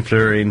 oxygen,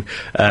 fluorine.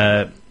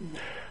 Now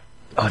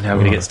I'm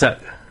going to get stuck.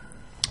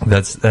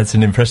 That's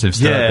an impressive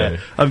start. Yeah,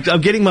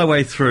 I'm getting my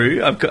way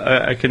through.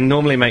 I can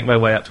normally make my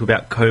way up to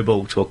about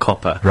cobalt or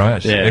copper.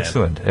 Right. Yeah.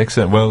 Excellent.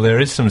 Well, there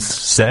is some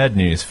sad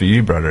news for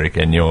you, Broderick,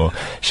 and your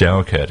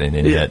shower curtain,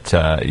 in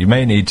that you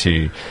may need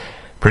to,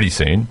 pretty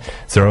soon,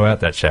 throw out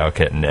that shower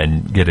curtain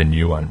and get a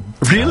new one.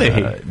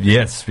 Really?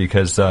 Yes,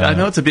 because I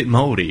know it's a bit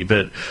mouldy,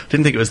 but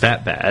didn't think it was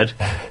that bad.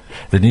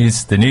 The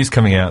news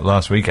coming out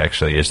last week,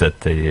 actually, is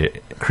that the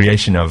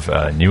creation of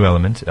a new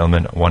element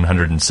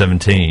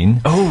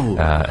 117,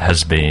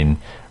 has been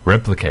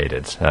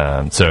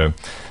replicated. So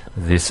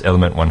this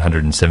element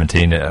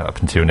 117,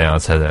 up until now,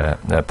 it's had a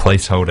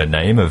placeholder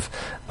name of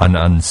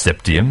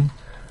unseptium,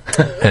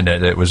 and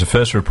it was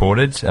first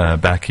reported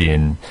back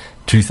in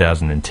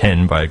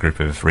 2010 by a group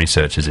of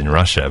researchers in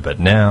Russia, but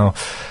now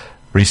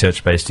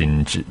research based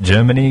in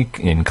Germany,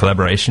 in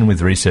collaboration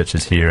with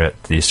researchers here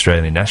at the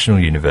Australian National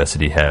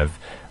University, have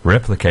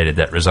replicated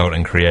that result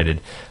and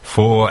created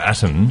 4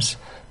 atoms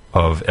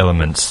of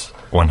element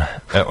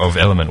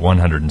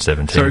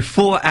 117. Sorry,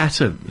 4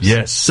 atoms?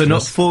 Yes. So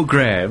not 4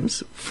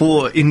 grams,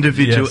 4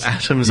 individual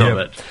atoms of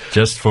it?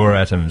 Just 4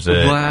 atoms,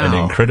 an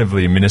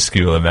incredibly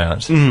minuscule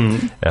amount.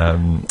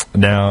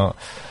 Now,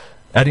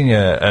 adding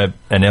an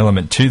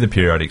element to the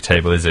periodic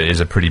table is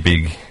a pretty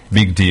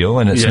big deal,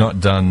 and it's not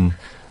done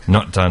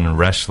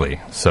rashly.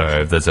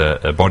 So there's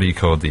a body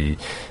called the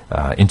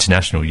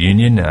International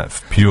Union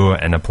for Pure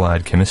and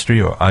Applied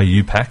Chemistry, or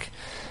IUPAC,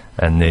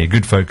 and the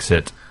good folks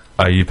at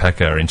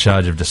IUPAC are in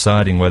charge of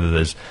deciding whether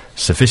there's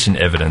sufficient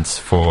evidence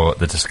for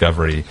the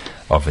discovery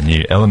of a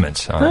new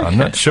element. I'm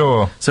not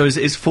sure. So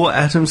is 4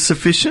 atoms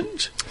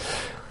sufficient?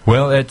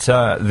 Well,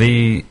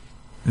 the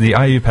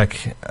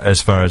IUPAC,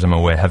 as far as I'm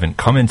aware, haven't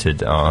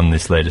commented on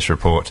this latest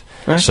report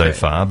so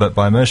far, but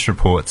by most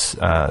reports,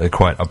 they're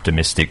quite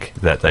optimistic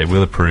that they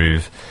will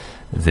approve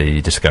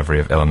the discovery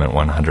of element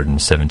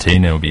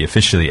 117 and will be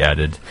officially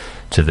added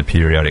to the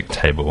periodic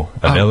table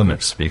of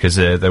elements, because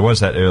there was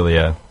that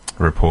earlier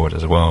report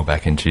as well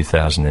back in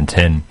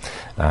 2010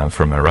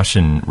 from a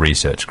Russian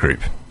research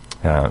group.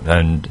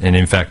 And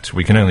in fact,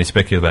 we can only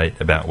speculate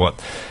about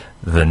what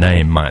the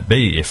name might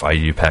be if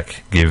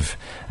IUPAC give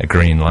a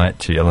green light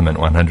to element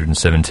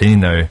 117,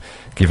 though,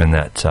 given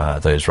that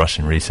those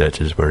Russian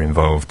researchers were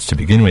involved to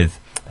begin with,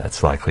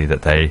 it's likely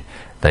that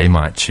they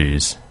might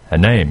choose a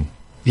name.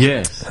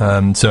 Yes.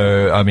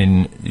 So, I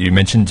mean, you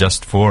mentioned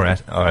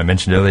I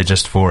mentioned earlier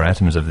just 4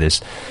 atoms of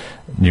this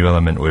new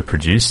element were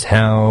produced.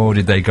 How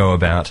did they go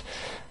about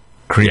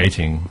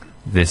creating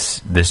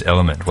this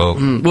element? Well,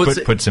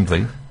 put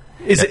simply...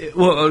 Is it,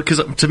 well, because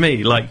to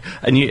me, like,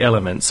 a new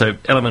element, so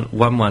element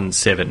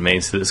 117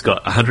 means that it's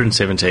got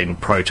 117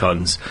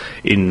 protons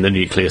in the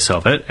nucleus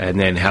of it, and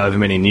then however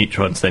many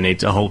neutrons they need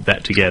to hold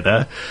that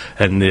together,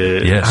 and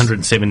the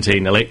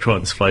 117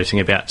 electrons floating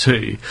about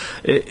too.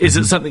 Is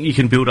it something you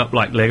can build up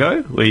like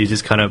Lego, where you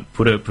just kind of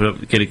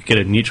get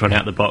a neutron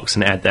out the box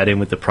and add that in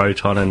with the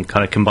proton and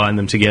kind of combine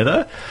them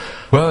together?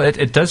 Well,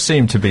 it does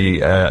seem to be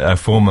a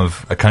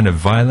kind of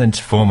violent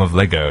form of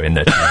Lego, in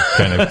that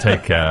you kind of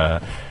take...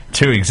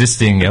 2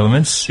 existing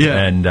elements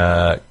and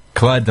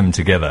collide them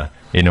together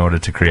in order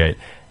to create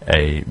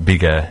a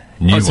bigger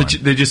new one. So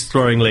they're just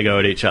throwing Lego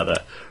at each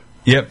other?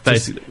 Yep,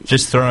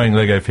 just throwing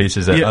Lego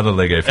pieces at other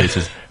Lego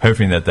pieces,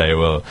 hoping that they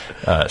will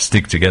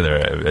stick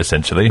together,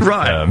 essentially.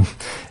 Right.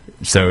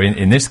 So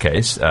in this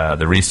case,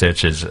 the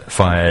researchers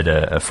fired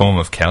a form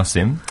of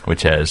calcium,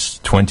 which has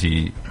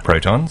 20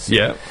 protons,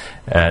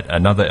 at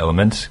another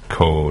element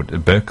called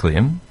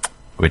berkelium,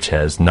 which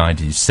has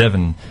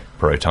 97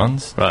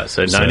 protons. Right,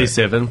 so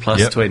 97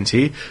 plus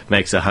 20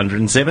 makes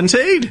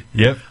 117.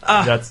 Yep,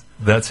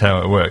 that's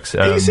how it works.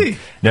 Easy.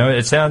 Now,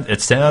 it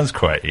sounds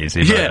quite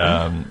easy,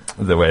 but,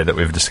 the way that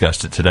we've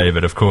discussed it today,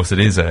 but of course it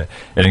is an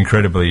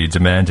incredibly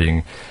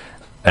demanding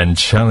and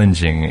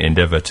challenging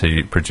endeavour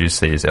to produce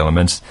these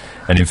elements.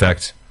 And in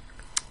fact,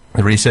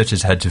 the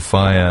researchers had to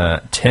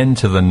fire 10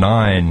 to the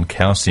 9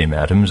 calcium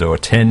atoms, or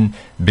 10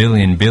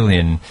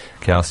 billion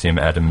calcium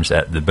atoms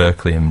at the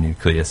berkelium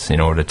nucleus in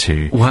order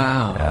to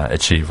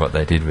achieve what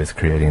they did with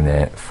creating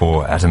their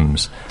 4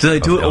 atoms. Do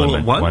they do it all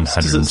at once?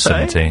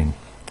 117.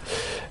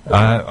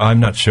 I'm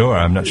not sure.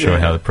 I'm not sure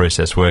how the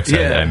process works.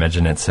 I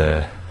imagine it's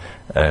a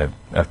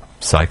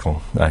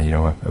cycle,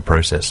 a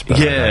process. But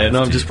and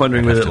I'm just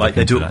wondering whether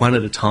they do it one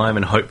at a time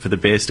and hope for the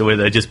best, or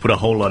whether they just put a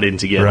whole lot in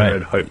together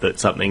and hope that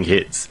something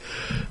hits.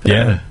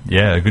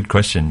 A good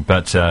question.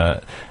 But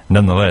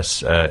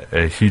nonetheless,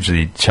 a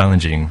hugely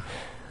challenging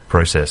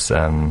process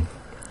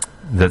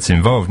that's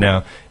involved.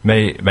 Now,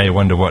 may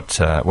wonder what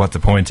the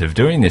point of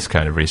doing this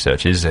kind of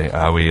research is.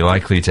 Are we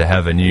likely to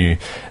have a new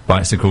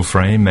bicycle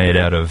frame made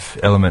out of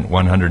element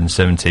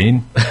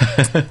 117?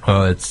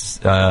 Well,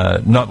 it's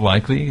not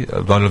likely.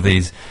 A lot of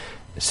these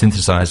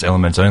synthesized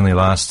elements only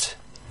last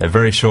a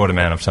very short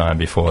amount of time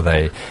before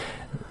they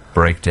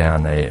break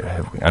down. They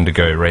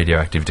undergo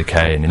radioactive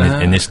decay, and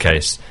in this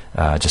case,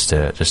 just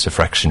a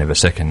fraction of a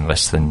second,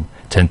 less than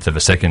 1/10 of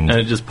a second, and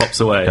it just pops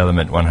away.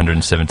 Element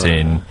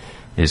 117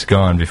 is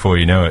gone before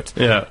you know it.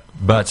 Yeah.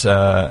 But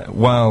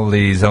while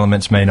these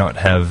elements may not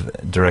have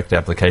direct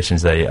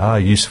applications, they are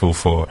useful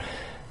for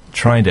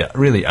trying to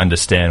really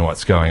understand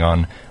what's going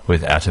on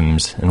with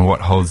atoms and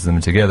what holds them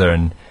together,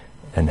 and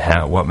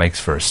what makes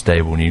for a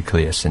stable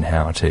nucleus, and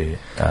how to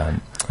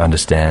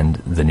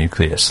understand the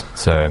nucleus.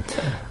 So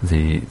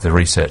the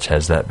research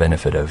has that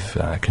benefit of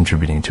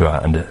contributing to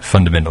our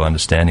fundamental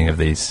understanding of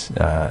these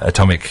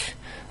atomic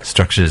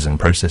structures and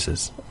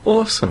processes.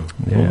 Awesome.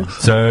 Yeah.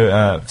 Awesome.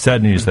 So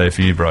sad news though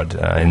for you, Brod,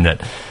 in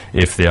that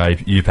if the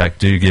IUPAC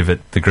do give it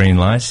the green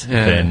light,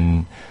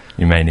 then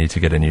you may need to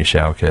get a new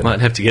shower curtain.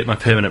 Might have to get my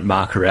permanent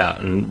marker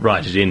out and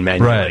write it in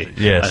manually. Right,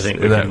 yes. I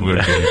think that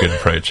would be a good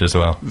approach as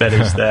well. That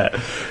is that.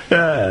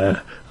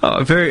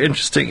 Very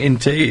interesting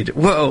indeed.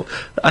 Well,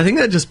 I think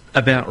that just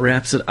about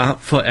wraps it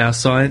up for our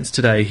science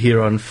today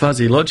here on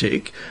Fuzzy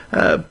Logic.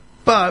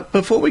 But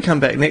before we come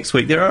back next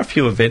week, there are a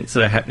few events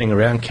that are happening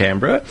around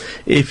Canberra.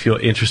 If you're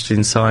interested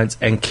in science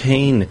and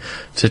keen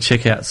to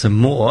check out some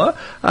more,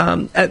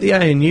 at the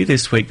ANU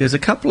this week, there's a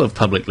couple of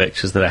public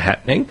lectures that are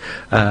happening.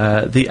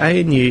 The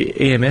ANU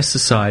EMS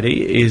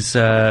Society is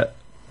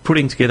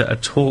putting together a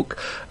talk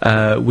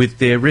with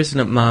their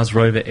resident Mars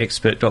rover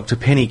expert, Dr.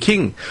 Penny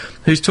King,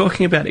 who's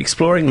talking about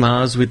exploring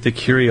Mars with the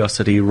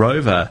Curiosity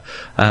rover.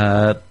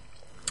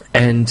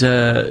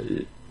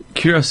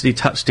 Curiosity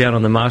touched down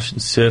on the Martian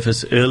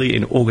surface early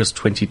in August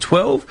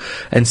 2012,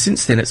 and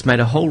since then it's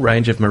made a whole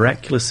range of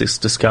miraculous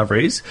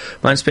discoveries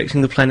by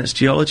inspecting the planet's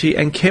geology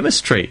and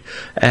chemistry.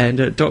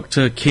 And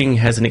Dr. King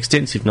has an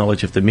extensive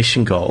knowledge of the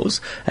mission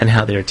goals and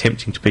how they're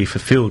attempting to be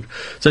fulfilled.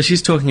 So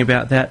she's talking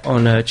about that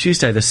on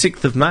Tuesday, the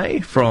 6th of May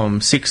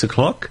from 6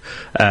 o'clock,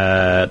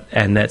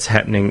 and that's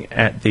happening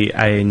at the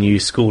ANU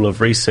School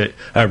of Research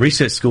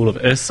School of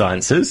Earth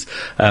Sciences.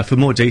 For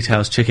more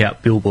details, check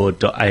out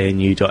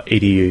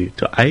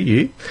billboard.anu.edu.au.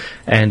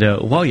 And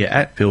while you're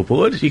at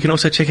Billboard, you can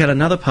also check out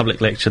another public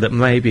lecture that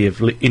may be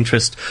of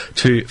interest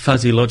to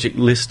Fuzzy Logic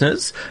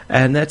listeners,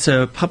 and that's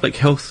a public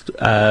health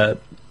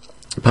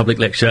public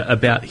lecture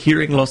about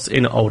hearing loss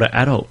in older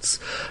adults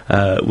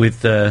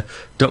with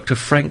Dr.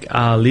 Frank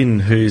R. Lin,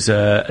 who's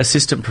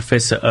Assistant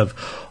Professor of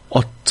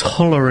oh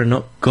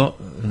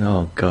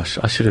gosh,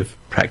 I should have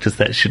practiced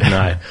that, shouldn't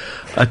I?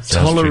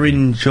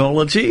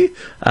 Otolaryngology,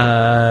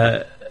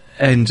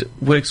 and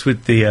works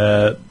with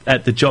the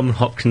at the Johns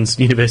Hopkins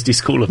University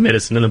School of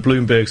Medicine and the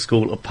Bloomberg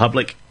School of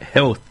Public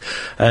Health.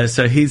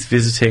 So he's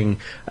visiting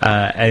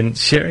and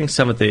sharing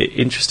some of the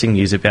interesting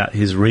news about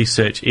his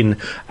research in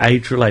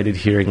age-related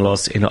hearing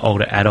loss in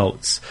older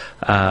adults,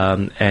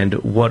 and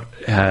what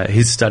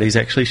his studies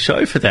actually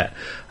show for that.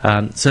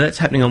 So that's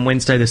happening on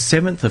Wednesday the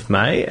 7th of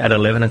May at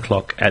 11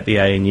 o'clock at the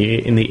ANU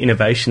in the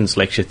Innovations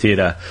Lecture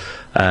Theatre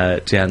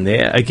down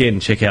there. Again,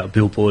 check out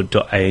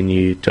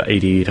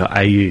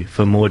billboard.anu.edu.au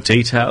for more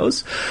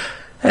details.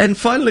 And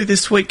finally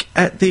this week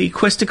at the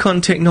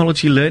Questacon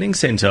Technology Learning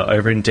Centre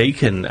over in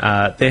Deakin,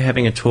 they're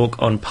having a talk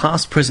on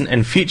past, present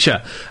and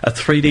future, a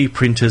 3D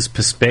printer's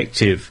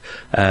perspective.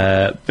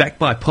 Backed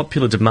by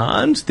popular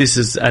demand, this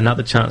is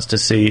another chance to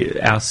see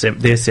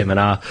their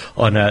seminar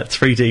on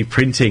 3D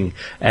printing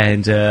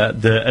and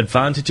the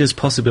advantages,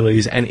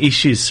 possibilities and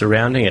issues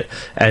surrounding it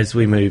as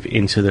we move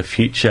into the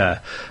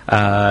future.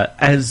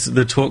 As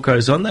the talk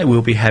goes on, they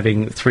will be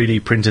having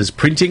 3D printers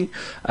printing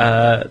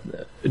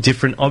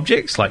different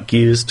objects like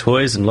gears,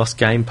 toys and lost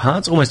game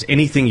parts, almost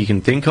anything you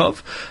can think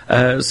of.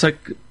 So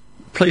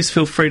please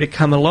feel free to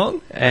come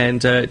along and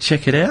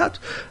check it out.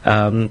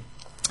 The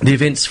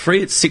event's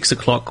free. It's 6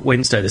 o'clock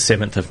Wednesday the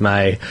 7th of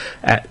May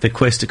at the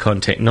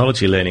Questacon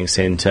Technology Learning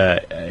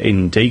Centre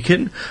in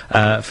Deakin.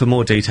 For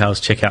more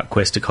details, check out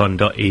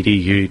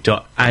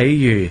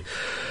questacon.edu.au.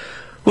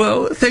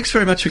 Well, thanks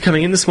very much for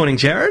coming in this morning,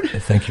 Jared.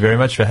 Thank you very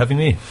much for having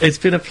me. It's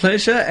been a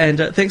pleasure, and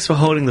thanks for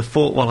holding the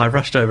fort while I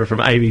rushed over from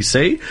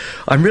ABC.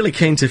 I'm really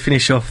keen to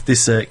finish off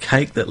this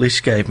cake that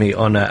Lish gave me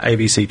on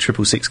ABC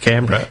 666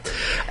 Canberra,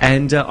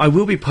 and I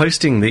will be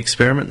posting the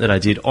experiment that I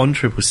did on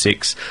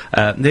 666.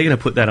 They're going to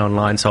put that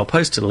online, so I'll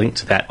post a link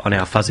to that on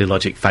our Fuzzy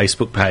Logic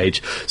Facebook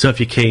page. So if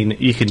you're keen,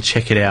 you can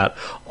check it out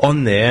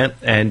on there,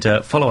 and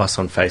follow us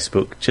on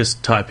Facebook.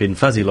 Just type in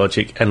Fuzzy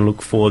Logic and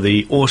look for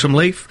the autumn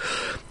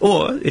leaf.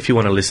 Or if you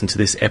want to listen to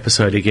this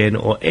episode again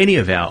or any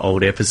of our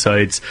old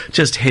episodes,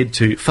 just head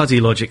to Fuzzy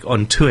Logic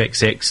on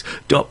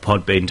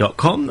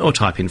 2xx.podbean.com or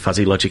type in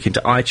Fuzzy Logic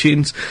into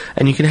iTunes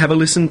and you can have a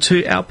listen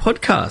to our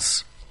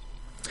podcasts.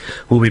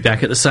 We'll be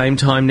back at the same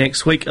time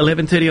next week,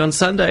 11:30 on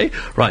Sunday,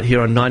 right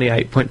here on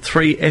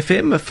 98.3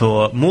 FM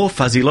for more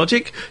Fuzzy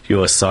Logic,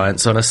 your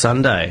science on a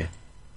Sunday.